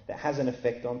realm that has an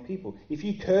effect on people. If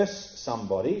you curse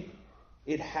somebody,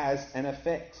 it has an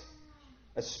effect,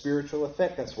 a spiritual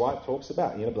effect. That's why it talks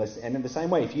about, bless. And in the same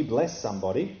way, if you bless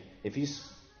somebody, if you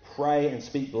pray and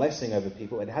speak blessing over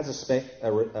people, it has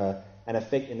an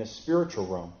effect in the spiritual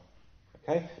realm.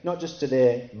 Okay? Not just to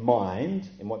their mind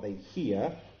and what they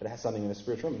hear, but it has something in the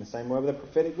spiritual realm. In the same way with the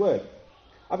prophetic word.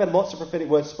 I've had lots of prophetic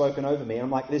words spoken over me, and I'm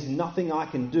like, there's nothing I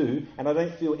can do, and I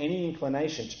don't feel any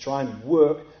inclination to try and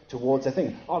work towards a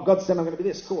thing. Oh, God said I'm going to be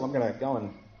this. Cool, I'm going to go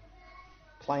and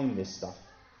claim this stuff.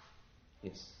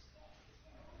 Yes?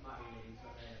 Might be leading to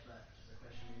it later, but just a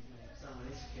question is, if someone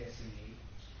is cursing you,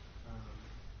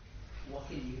 what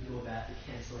can you do about to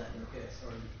cancel that curse?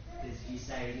 Or do you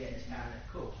say, yeah, it's apparent,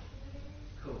 cool.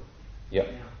 Yep.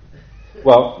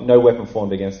 Well, no weapon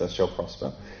formed against us shall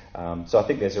prosper. So I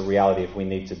think there's a reality if we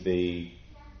need to be,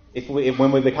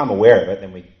 when we become aware of it,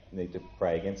 then we need to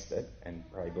pray against it and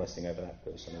pray blessing over that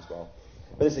person as well.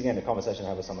 But this again, a conversation I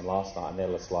had with someone last night, and they're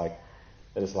just like,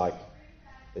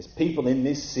 there's people in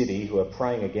this city who are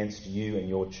praying against you and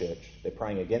your church. They're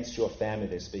praying against your family.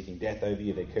 They're speaking death over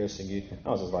you. They're cursing you. And I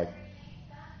was just like,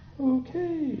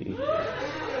 okay.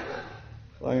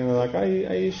 Like, are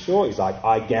you sure? He's like,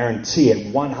 I guarantee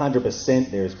it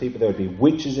 100%. There's people, there would be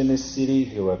witches in this city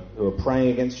who are praying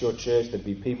against your church. There'd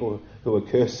be people who are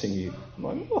cursing you. I'm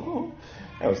like, oh.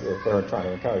 They were trying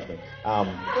to encourage me.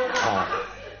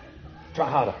 Try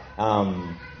harder.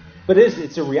 But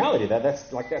it's a reality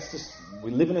that's just, we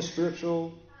live in a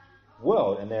spiritual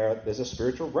world, and there's a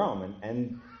spiritual realm,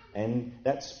 and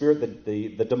that spirit,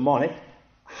 the demonic,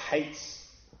 hates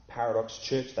Paradox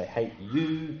Church. They hate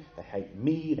you, they hate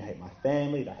me, they hate my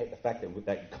family, they hate the fact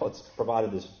that God's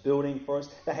provided this building for us.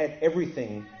 They hate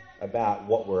everything about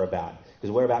what we're about.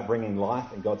 Because we're about bringing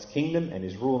life in God's kingdom and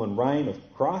his rule and reign of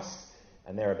Christ,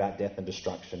 and they're about death and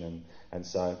destruction. And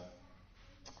so,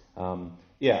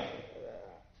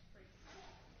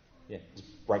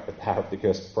 just break the power of the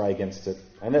curse, pray against it.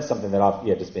 And that's something that I've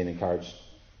just been encouraged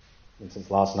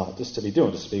since last night, just to be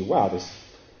doing, just to be, wow, this,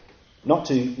 not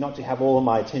to have all of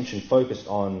my attention focused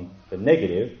on the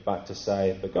negative, but to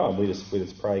say, but God, we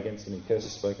just pray against any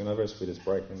curses spoken over us, we just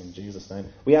break them in Jesus' name.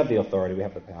 We have the authority, we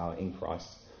have the power in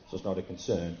Christ, so it's not a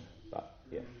concern, but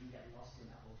yeah. You can get lost in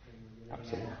that whole thing when you're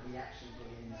Absolutely. looking at reactions or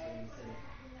things instead of,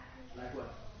 like what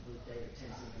David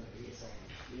Tenson from the is saying.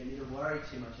 You don't need to worry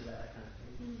too much about that kind of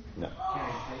thing. No.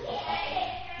 Carrying faith.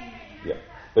 Yeah.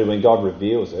 But when God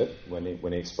reveals it, when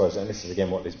he exposes it, and this is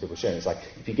again what these people are sharing, it's like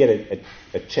if you get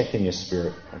a check in your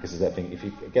spirit, like this is that thing, if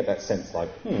you get that sense like,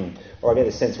 or I get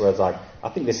this sense where it's like, I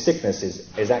think this sickness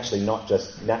is actually not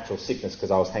just natural sickness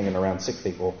because I was hanging around sick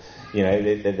people. You know,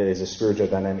 there's a spiritual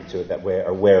dynamic to it that we're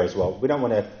aware as well. We don't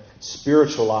want to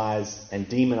spiritualize and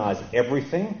demonize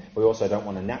everything. We also don't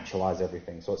want to naturalize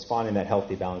everything. So it's finding that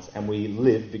healthy balance, and we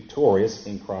live victorious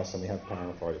in Christ, and we have power and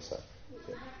authority. So.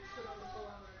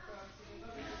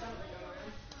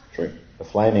 True. The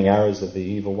flaming arrows of the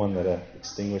evil one that are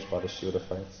extinguished by the shield of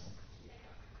faith.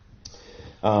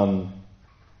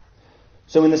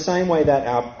 So in the same way that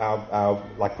our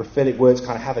like prophetic words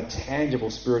kind of have a tangible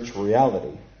spiritual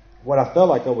reality, what I felt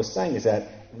like I was saying is that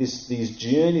these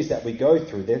journeys that we go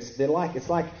through, it's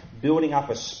like building up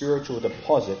a spiritual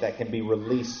deposit that can be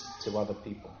released to other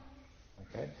people.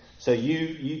 Okay? So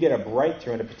you get a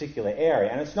breakthrough in a particular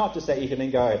area, and it's not just that you can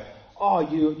then go, oh,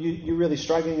 you're really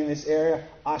struggling in this area.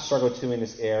 I struggle too in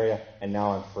this area, and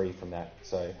now I'm free from that.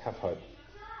 So have hope.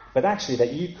 But actually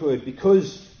that you could,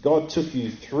 because God took you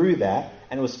through that,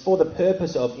 and it was for the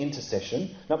purpose of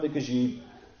intercession, not because you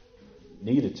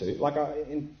needed to. Like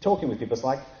in talking with people, it's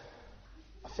like,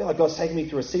 I feel like God's taking me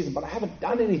through a season, but I haven't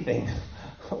done anything.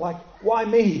 Like, why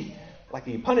me? Like,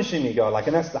 are you punishing me, God? Like,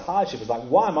 and that's the hardship. It's like,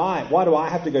 why am I? Why do I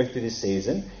have to go through this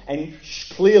season? And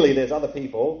clearly there's other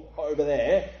people over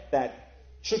there that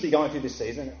should be going through this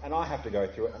season, and I have to go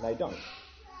through it, and they don't.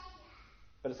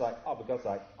 But it's like, but God's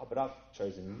like, but I've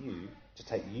chosen you to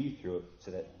take you through it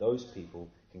so that those people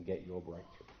can get your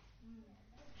breakthrough.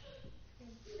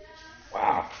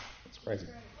 Wow, that's crazy.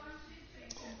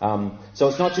 So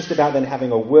it's not just about then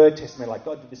having a word testimony like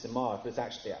God did this in my life, but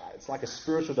it's like a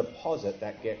spiritual deposit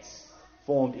that gets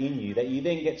formed in you that you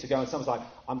then get to go, and someone's like,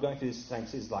 I'm going through this same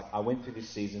season, like I went through this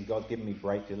season, God's given me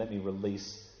breakthrough, let me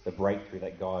release the breakthrough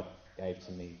that God gave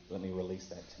to me, let me release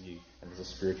that to you. And there's a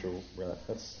spiritual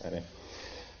that's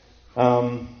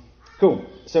cool.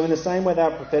 So in the same way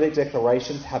that our prophetic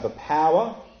declarations have a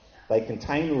power, they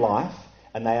contain life,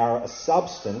 and they are a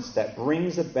substance that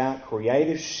brings about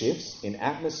creative shifts in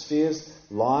atmospheres,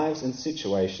 lives, and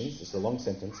situations. This is a long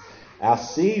sentence. Our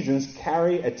seasons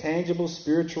carry a tangible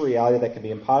spiritual reality that can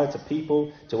be imparted to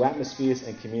people, to atmospheres,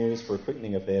 and communities for a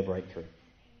quickening of their breakthrough.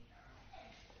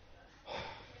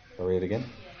 Can I read it again?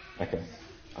 Okay.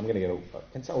 I'm going to get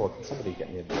can somebody get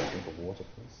me a drink of water,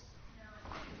 please?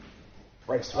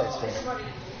 Race.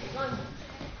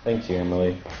 Thank you,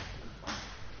 Emily.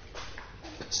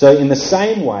 So in the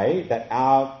same way that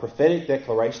our prophetic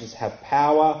declarations have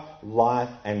power, life,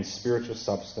 and spiritual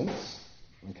substance,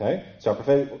 okay? So our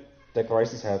prophetic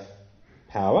declarations have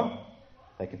power,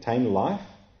 they contain life,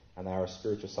 and they are a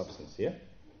spiritual substance here.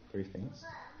 3 things.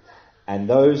 And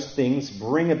those things can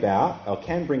bring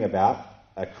about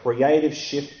a creative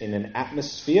shift in an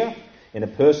atmosphere, in a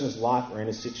person's life, or in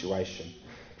a situation.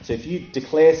 So if you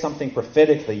declare something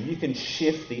prophetically, you can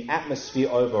shift the atmosphere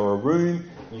over a room,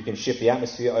 you can shift the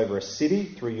atmosphere over a city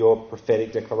through your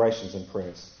prophetic declarations and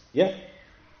prayers. Yeah?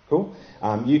 Cool?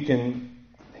 You can...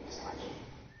 Thank you so much.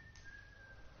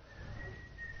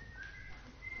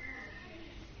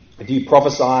 If you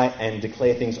prophesy and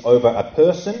declare things over a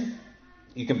person,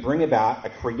 you can bring about a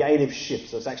creative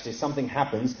shift. So it's actually something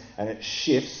happens and it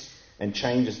shifts and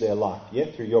changes their life,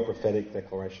 through your prophetic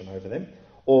declaration over them.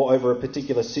 Or over a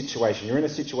particular situation. You're in a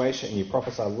situation and you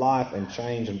prophesy life and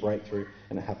change and breakthrough,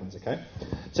 and it happens, okay?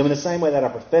 So in the same way that our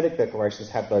prophetic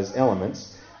declarations have those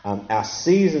elements, our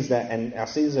seasons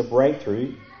of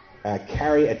breakthrough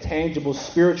carry a tangible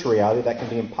spiritual reality that can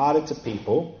be imparted to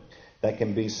people, that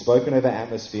can be spoken over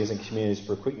atmospheres and communities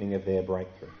for a quickening of their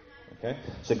breakthrough. Okay?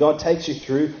 So God takes you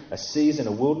through a season,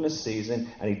 a wilderness season,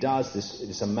 and He does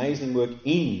this amazing work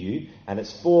in you, and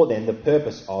it's for then the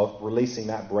purpose of releasing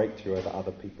that breakthrough over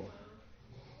other people.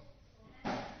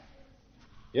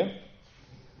 Yeah?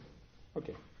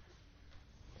 Okay.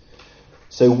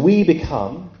 So we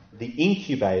become the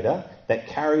incubator that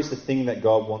carries the thing that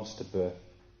God wants to birth.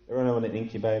 Everyone know what an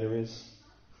incubator is?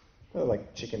 They're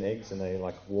like chicken eggs, and they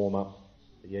like warm up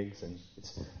the eggs, and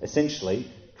it's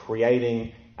essentially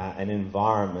creating an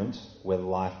environment where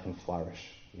life can flourish.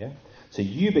 Yeah. So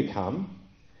you become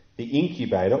the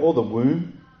incubator or the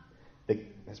womb.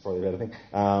 That's probably a better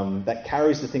thing. That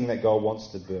carries the thing that God wants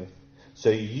to birth. So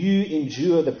you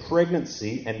endure the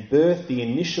pregnancy and birth the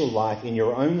initial life in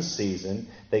your own season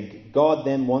that God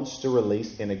then wants to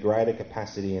release in a greater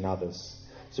capacity in others.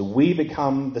 So we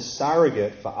become the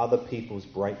surrogate for other people's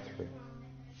breakthrough.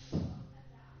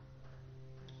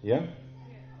 Yeah?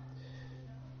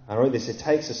 I wrote this. It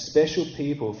takes a special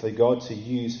people for God to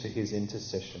use for his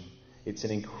intercession. It's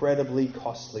an incredibly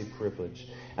costly privilege.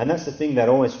 And that's the thing that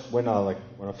always, when I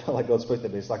felt like God spoke to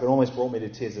me, it's like it almost brought me to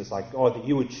tears. It's like, God, that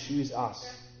you would choose us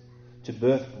to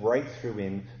birth breakthrough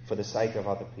in for the sake of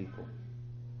other people.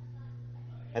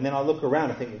 And then I look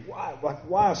around and think,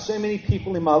 why are so many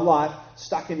people in my life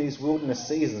stuck in these wilderness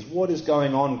seasons? What is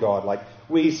going on, God? Like,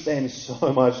 we spend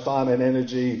so much time and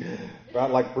energy, right,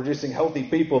 like producing healthy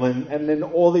people, and then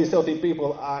all these healthy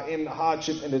people are in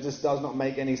hardship, and it just does not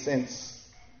make any sense.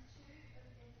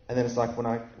 And then it's like, when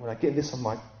I get this, I'm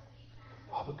like,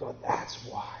 oh, but God, that's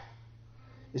why.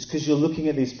 It's because you're looking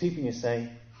at these people and you're saying,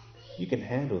 you can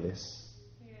handle this.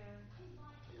 Yeah.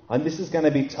 And this is going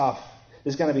to be tough.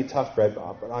 This is going to be tough, Brad,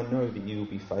 but I know that you will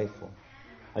be faithful.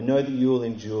 I know that you will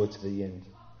endure to the end.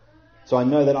 So I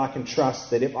know that I can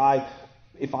trust that if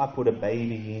I put a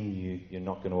baby in you, you're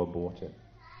not going to abort it.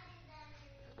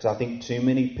 Because I think too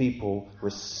many people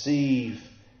receive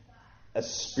a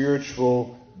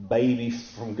spiritual baby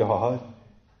from God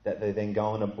that they then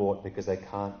go and abort because they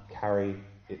can't carry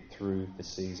it through the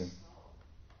season.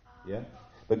 Yeah?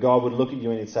 But God would look at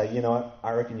you and he'd say, you know what,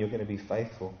 I reckon you're going to be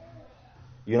faithful.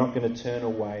 You're not going to turn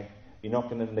away. You're not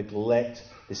going to neglect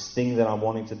this thing that I'm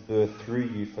wanting to birth through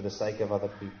you for the sake of other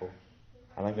people.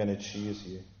 And I'm going to choose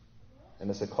you.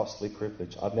 And it's a costly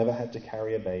privilege. I've never had to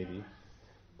carry a baby,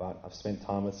 but I've spent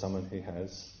time with someone who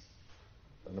has.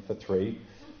 Done it for 3.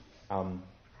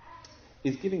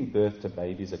 Is giving birth to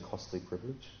babies a costly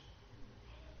privilege?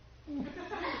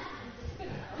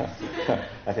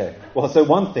 Okay. Well, so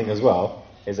one thing as well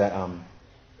is that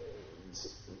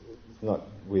it's not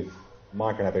with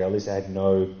micronapping. At least I had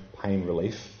no pain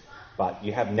relief, but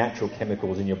you have natural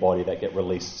chemicals in your body that get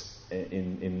released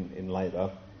in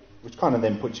labour, which kind of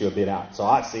then puts you a bit out. So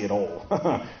I see it all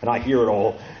and I hear it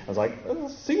all. I was like, oh,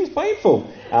 this seems painful.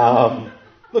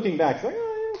 Looking back, it's like,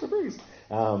 oh yeah, it's a breeze.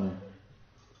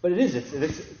 But it is.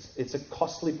 It's a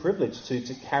costly privilege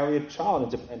to carry a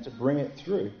child and to bring it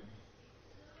through.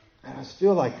 And I just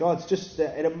feel like God's just,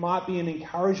 and it might be an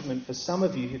encouragement for some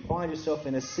of you who find yourself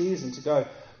in a season to go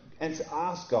and to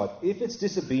ask God, if it's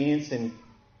disobedience, then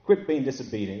quit being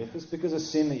disobedient. If it's because of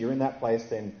sin that you're in that place,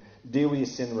 then deal with your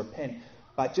sin and repent.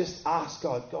 But just ask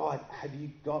God, have you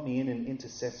got me in an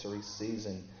intercessory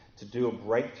season to do a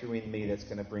breakthrough in me that's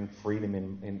going to bring freedom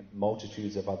in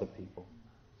multitudes of other people?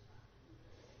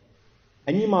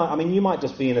 And you might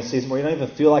just be in a season where you don't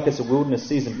even feel like it's a wilderness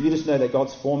season, but you just know that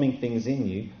God's forming things in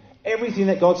you. Everything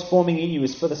that God's forming in you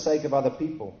is for the sake of other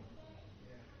people.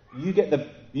 You get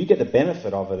the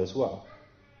benefit of it as well.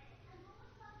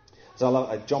 So I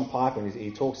love John Piper,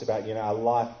 he talks about, our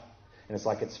life, and it's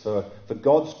like it's for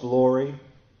God's glory,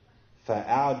 for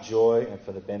our joy, and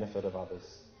for the benefit of others.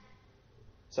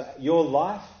 So your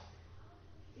life,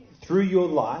 through your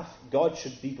life, God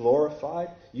should be glorified,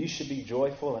 you should be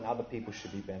joyful, and other people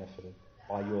should be benefited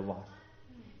by your life.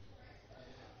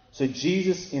 So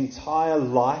Jesus' entire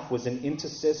life was an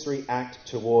intercessory act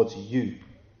towards you.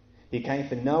 He came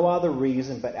for no other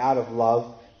reason but out of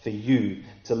love for you,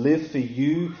 to live for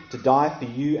you, to die for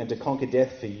you, and to conquer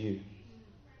death for you.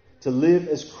 To live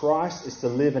as Christ is to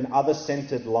live an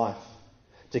other-centered life,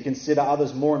 to consider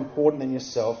others more important than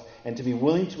yourself, and to be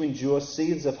willing to endure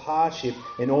seasons of hardship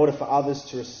in order for others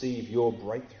to receive your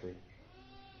breakthrough.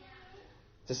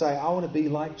 To say, I want to be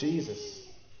like Jesus.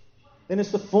 Then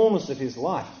it's the fullness of his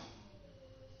life.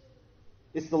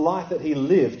 It's the life that he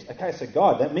lived. Okay, so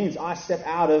God, that means I step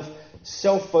out of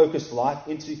self-focused life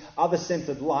into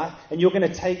other-centered life, and you're going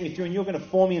to take me through and you're going to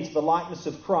form me into the likeness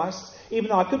of Christ. Even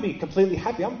though I could be completely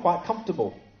happy, I'm quite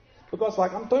comfortable. But God's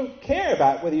like, I don't care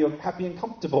about whether you're happy and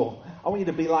comfortable. I want you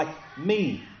to be like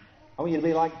me. I want you to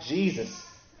be like Jesus.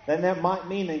 Then that might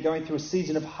mean then going through a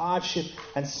season of hardship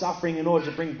and suffering in order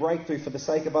to bring breakthrough for the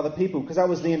sake of other people, because that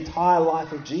was the entire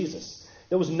life of Jesus.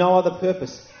 There was no other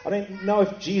purpose. I don't know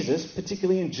if Jesus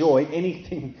particularly enjoyed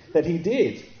anything that he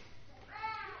did.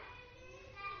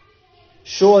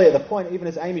 Surely at the point, even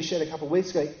as Amy shared a couple of weeks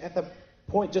ago, at the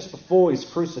point just before his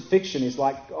crucifixion, he's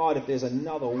like, God, if there's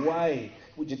another way,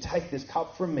 would you take this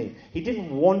cup from me? He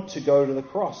didn't want to go to the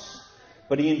cross,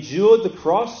 but he endured the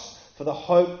cross for the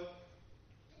hope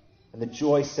and the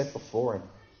joy set before him.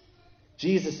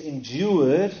 Jesus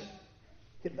endured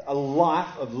a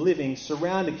life of living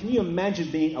surrounded. Can you imagine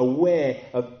being aware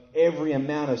of every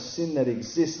amount of sin that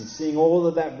exists and seeing all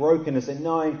of that brokenness and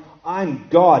knowing I'm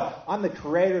God, I'm the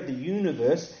creator of the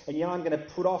universe, and yet I'm going to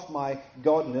put off my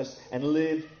godness and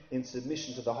live in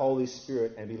submission to the Holy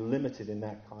Spirit and be limited in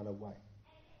that kind of way.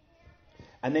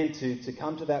 And then to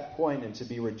come to that point and to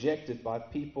be rejected by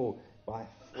people, by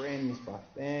friends, by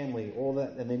family, all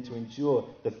that, and then to endure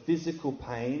the physical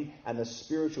pain and the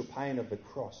spiritual pain of the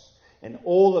cross. And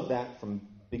all of that from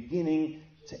beginning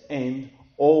to end,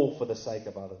 all for the sake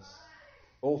of others.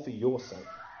 All for your sake.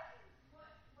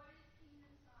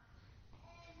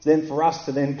 Then for us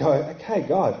to then go, okay,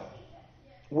 God,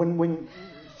 when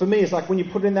for me, it's like when you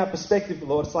put it in that perspective,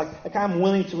 Lord, it's like, okay, I'm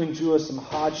willing to endure some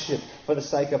hardship for the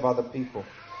sake of other people.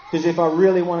 Because if I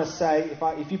really want to say,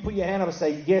 if you put your hand up and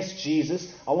say, yes,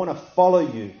 Jesus, I want to follow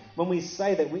you. When we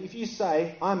say that, if you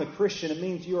say, I'm a Christian, it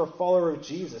means you're a follower of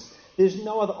Jesus. There's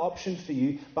no other option for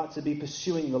you but to be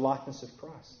pursuing the likeness of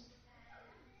Christ.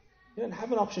 You don't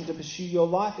have an option to pursue your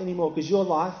life anymore because your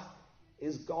life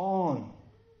is gone.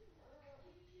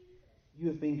 You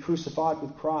have been crucified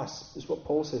with Christ. This is what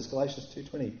Paul says, Galatians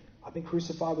 2:20. I've been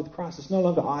crucified with Christ. It's no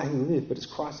longer I who live, but it's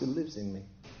Christ who lives in me.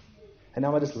 And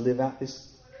now I just live out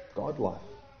this God life.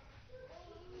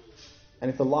 And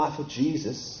if the life of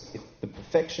Jesus, if the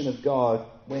perfection of God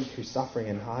went through suffering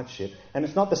and hardship, and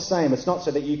it's not the same, it's not so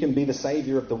that you can be the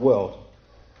saviour of the world,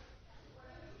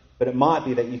 but it might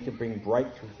be that you can bring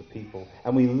breakthrough for people.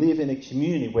 And we live in a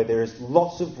community where there is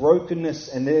lots of brokenness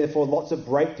and therefore lots of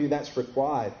breakthrough that's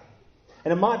required.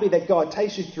 And it might be that God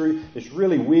takes you through this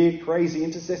really weird, crazy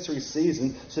intercessory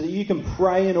season so that you can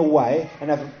pray in a way and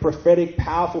have prophetic,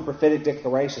 powerful prophetic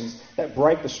declarations that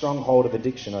break the stronghold of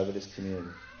addiction over this community.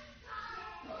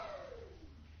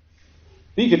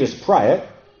 You could just pray it,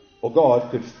 or God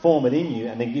could form it in you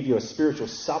and then give you a spiritual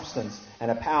substance and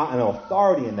a power and an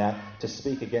authority in that to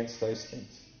speak against those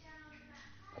things.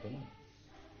 I don't know.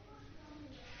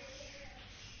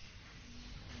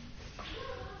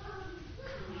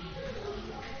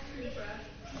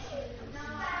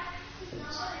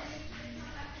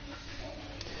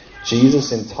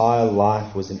 Jesus' entire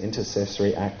life was an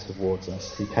intercessory act towards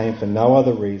us. He came for no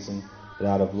other reason but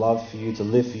out of love for you, to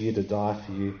live for you, to die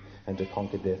for you, and to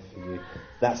conquer death for you.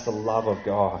 That's the love of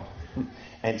God.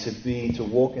 And to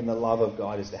walk in the love of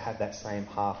God is to have that same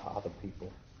heart for other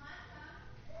people.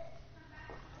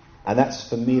 And that's,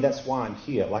 for me, that's why I'm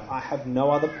here. Like, I have no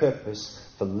other purpose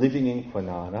for living in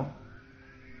Kwinana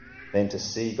than to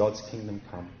see God's kingdom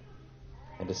come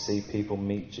and to see people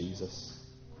meet Jesus.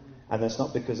 And that's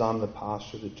not because I'm the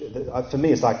pastor. For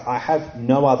me, it's like I have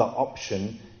no other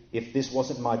option. If this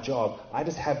wasn't my job, I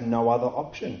just have no other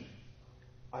option.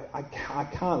 I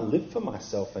can't live for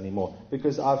myself anymore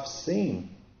because I've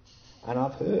seen and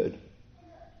I've heard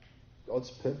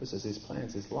God's purposes, His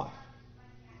plans, His life.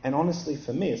 And honestly,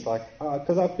 for me, it's like,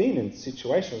 because I've been in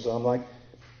situations where I'm like,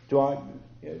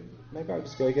 maybe I'll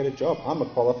just go get a job. I'm a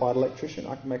qualified electrician.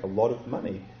 I can make a lot of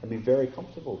money and be very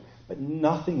comfortable. But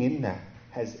nothing in that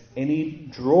has any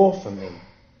draw for me.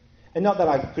 And not that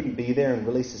I couldn't be there and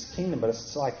release His kingdom, but it's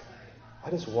just like, I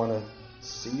just want to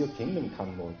see your kingdom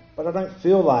come, Lord. But I don't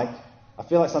feel like, I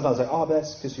feel like sometimes like, oh,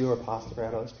 that's because you're a pastor,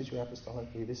 Brad. Oh, that's because you're apostolic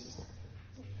here. This is...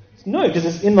 No, because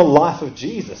it's in the life of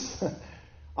Jesus.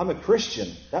 I'm a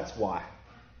Christian. That's why.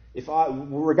 If I,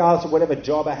 regardless of whatever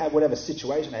job I had, whatever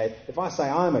situation I had, if I say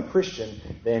I'm a Christian,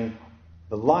 then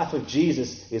the life of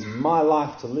Jesus is my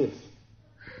life to live.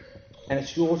 And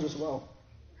it's yours as well.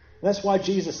 And that's why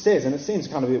Jesus says, and it seems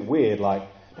kind of a bit weird, like,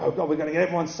 oh God, we're going to get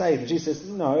everyone saved. And Jesus says,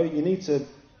 no, you need to,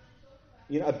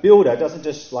 a builder doesn't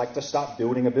just start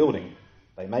building a building.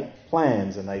 They make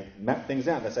plans and they map things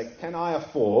out. They say, can I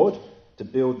afford to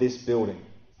build this building?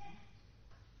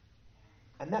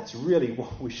 And that's really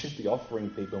what we should be offering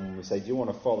people when we say, do you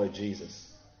want to follow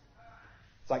Jesus?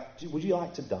 It's like, would you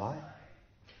like to die?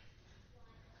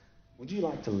 Would you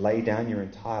like to lay down your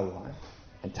entire life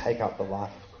and take up the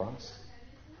life of Christ?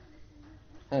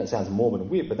 I know it sounds morbid and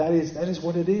weird, but that is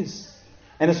what it is.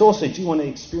 And it's also, do you want to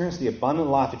experience the abundant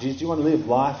life of Jesus? Do you want to live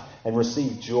life and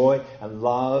receive joy and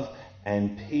love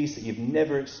and peace that you've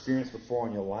never experienced before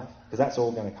in your life? Because that's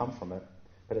all going to come from it.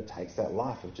 But it takes that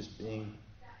life of just being,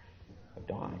 of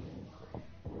dying.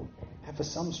 And for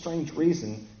some strange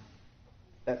reason,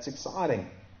 that's exciting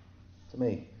to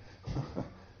me.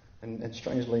 and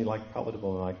strangely,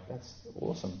 palatable, and that's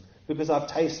awesome. Because I've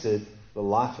tasted the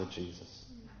life of Jesus.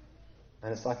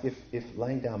 And it's like if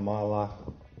laying down my life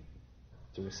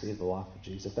to receive the life of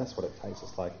Jesus, if that's what it takes,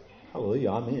 it's like,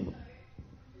 hallelujah, I'm in.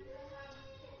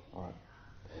 All right,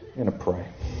 I'm going to pray.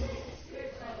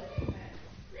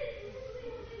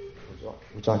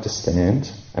 Would you like to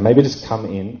stand? And maybe just come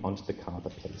in onto the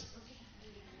carpet, please.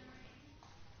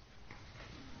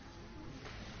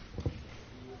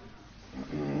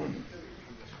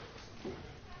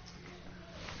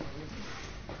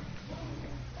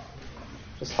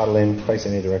 Just huddle in, face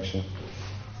any direction.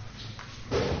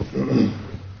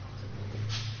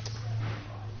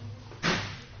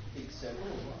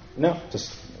 No,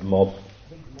 just a mob.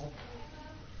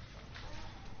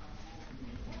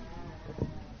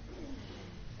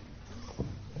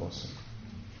 Awesome.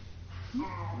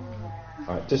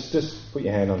 Alright, just put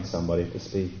your hand on somebody.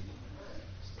 Just be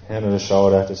hand on the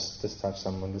shoulder, just touch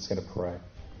someone. Just going to pray.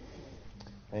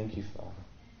 Thank you, Father.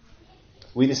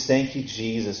 We just thank you,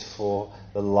 Jesus, for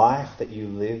the life that you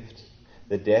lived,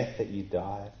 the death that you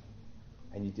died,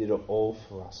 and you did it all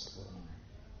for us, Lord.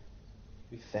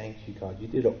 We thank you, God. You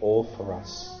did it all for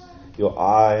us. Your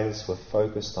eyes were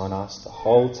focused on us the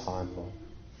whole time, Lord.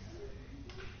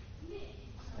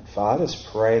 And Father, I just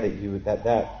pray that you would,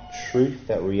 that truth,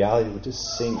 that reality would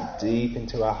just sink deep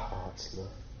into our hearts, Lord.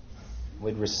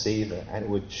 We'd receive it and it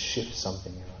would shift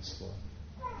something in us, Lord.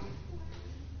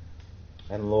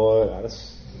 And Lord,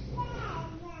 it's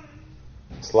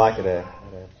like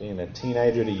being a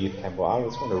teenager at a youth camp. I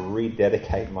just want to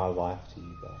rededicate my life to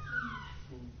you, God.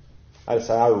 I just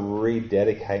say I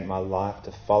rededicate my life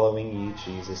to following you,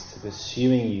 Jesus, to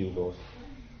pursuing you, Lord,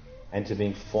 and to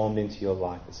being formed into your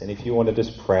likeness. And if you want to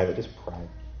just pray that, just pray.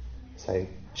 Say,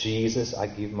 Jesus, I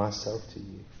give myself to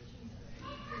you.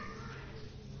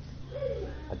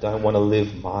 I don't want to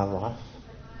live my life.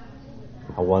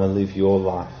 I want to live your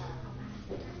life.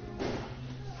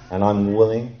 And I'm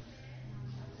willing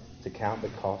to count the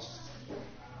cost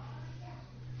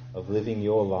of living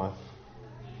your life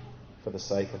for the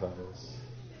sake of others.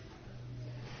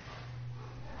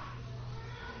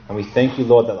 And we thank you,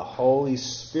 Lord, that the Holy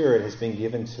Spirit has been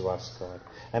given to us, God.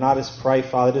 And I just pray,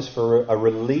 Father, just for a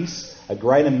release, a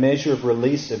greater measure of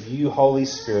release of you, Holy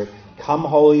Spirit. Come,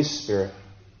 Holy Spirit.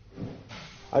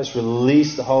 I just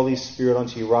release the Holy Spirit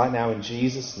onto you right now in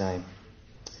Jesus' name.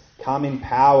 Come in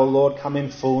power, Lord. Come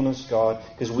in fullness, God.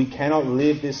 Because we cannot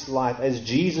live this life as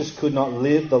Jesus could not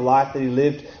live the life that he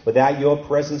lived without your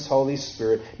presence, Holy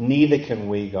Spirit. Neither can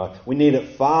we, God. We need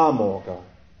it far more, God.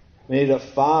 We need it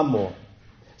far more.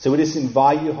 So we just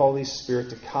invite you, Holy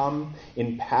Spirit, to come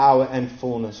in power and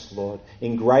fullness, Lord,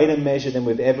 in greater measure than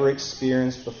we've ever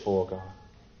experienced before, God.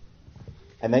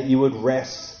 And that you would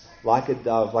rest like a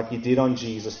dove, like you did on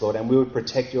Jesus, Lord, and we would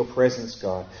protect your presence,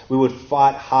 God. We would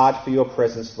fight hard for your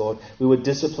presence, Lord. We would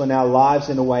discipline our lives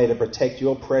in a way to protect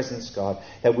your presence, God.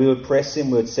 That we would press in,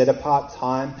 we would set apart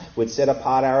time, we'd set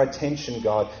apart our attention,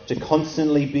 God, to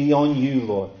constantly be on you,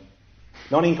 Lord.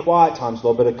 Not in quiet times,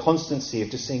 Lord, but a constancy of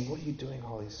just saying, what are you doing,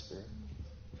 Holy Spirit?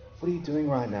 What are you doing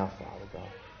right now, Father God?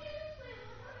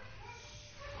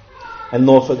 And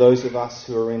Lord, for those of us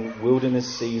who are in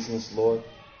wilderness seasons, Lord,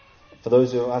 for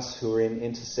those of us who are in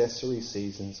intercessory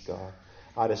seasons, God,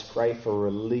 I just pray for a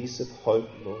release of hope,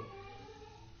 Lord.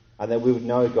 And that we would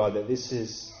know, God, that this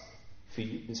is for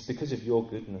you, it's because of your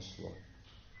goodness, Lord.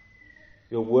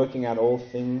 You're working out all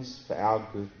things for our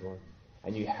good, Lord.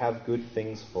 And you have good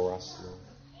things for us, Lord.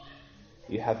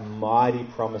 You have mighty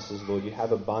promises, Lord. You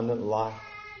have abundant life.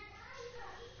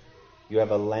 You have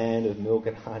a land of milk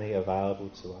and honey available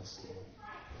to us, Lord.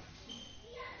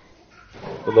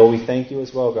 But Lord, we thank you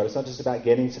as well, God. It's not just about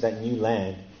getting to that new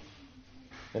land.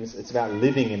 And it's about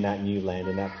living in that new land,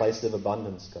 in that place of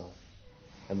abundance, God.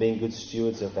 And being good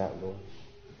stewards of that, Lord.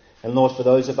 And Lord, for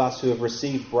those of us who have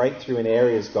received breakthrough in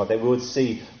areas, God, that we would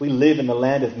see we live in the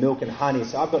land of milk and honey.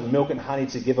 So I've got milk and honey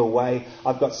to give away.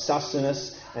 I've got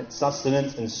sustenance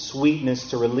and sweetness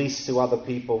to release to other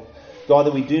people. God,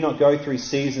 that we do not go through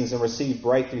seasons and receive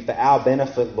breakthrough for our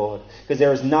benefit, Lord. Because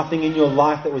there is nothing in your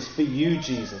life that was for you,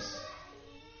 Jesus.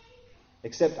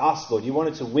 Except us, Lord. You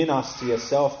wanted to win us to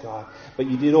yourself, God. But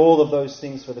you did all of those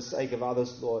things for the sake of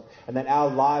others, Lord. And that our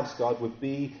lives, God, would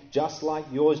be just like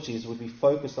yours, Jesus, would be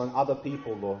focused on other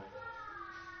people, Lord.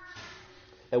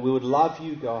 That we would love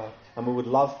you, God, and we would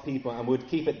love people, and we would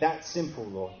keep it that simple,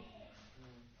 Lord.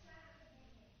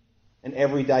 And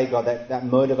every day, God, that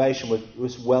motivation would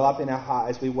well up in our heart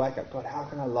as we wake up. God, how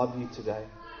can I love you today?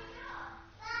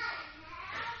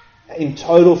 In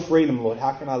total freedom, Lord,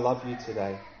 how can I love you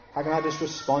today? How can I just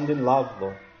respond in love,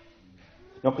 Lord?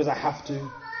 Not because I have to,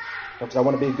 not because I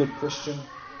want to be a good Christian,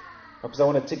 not because I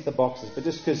want to tick the boxes, but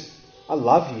just because I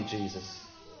love you, Jesus.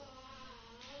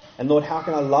 And Lord, how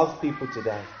can I love people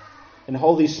today? And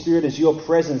Holy Spirit, as your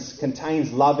presence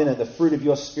contains love in it, the fruit of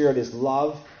your Spirit is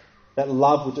love, that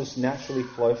love would just naturally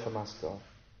flow from us, God.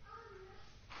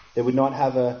 They would not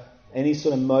have any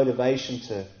sort of motivation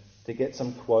to get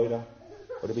some quota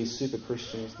or to be super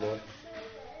Christians, Lord.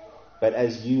 But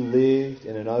as you lived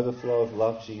in an overflow of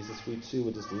love, Jesus, we too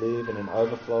would just live in an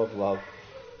overflow of love.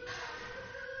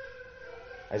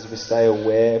 As we stay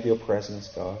aware of your presence,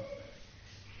 God.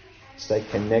 Stay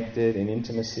connected in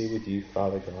intimacy with you,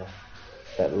 Father God.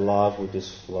 That love would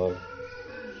just flow.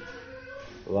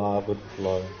 Love would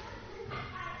flow.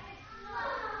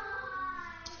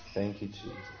 Thank you,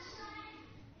 Jesus.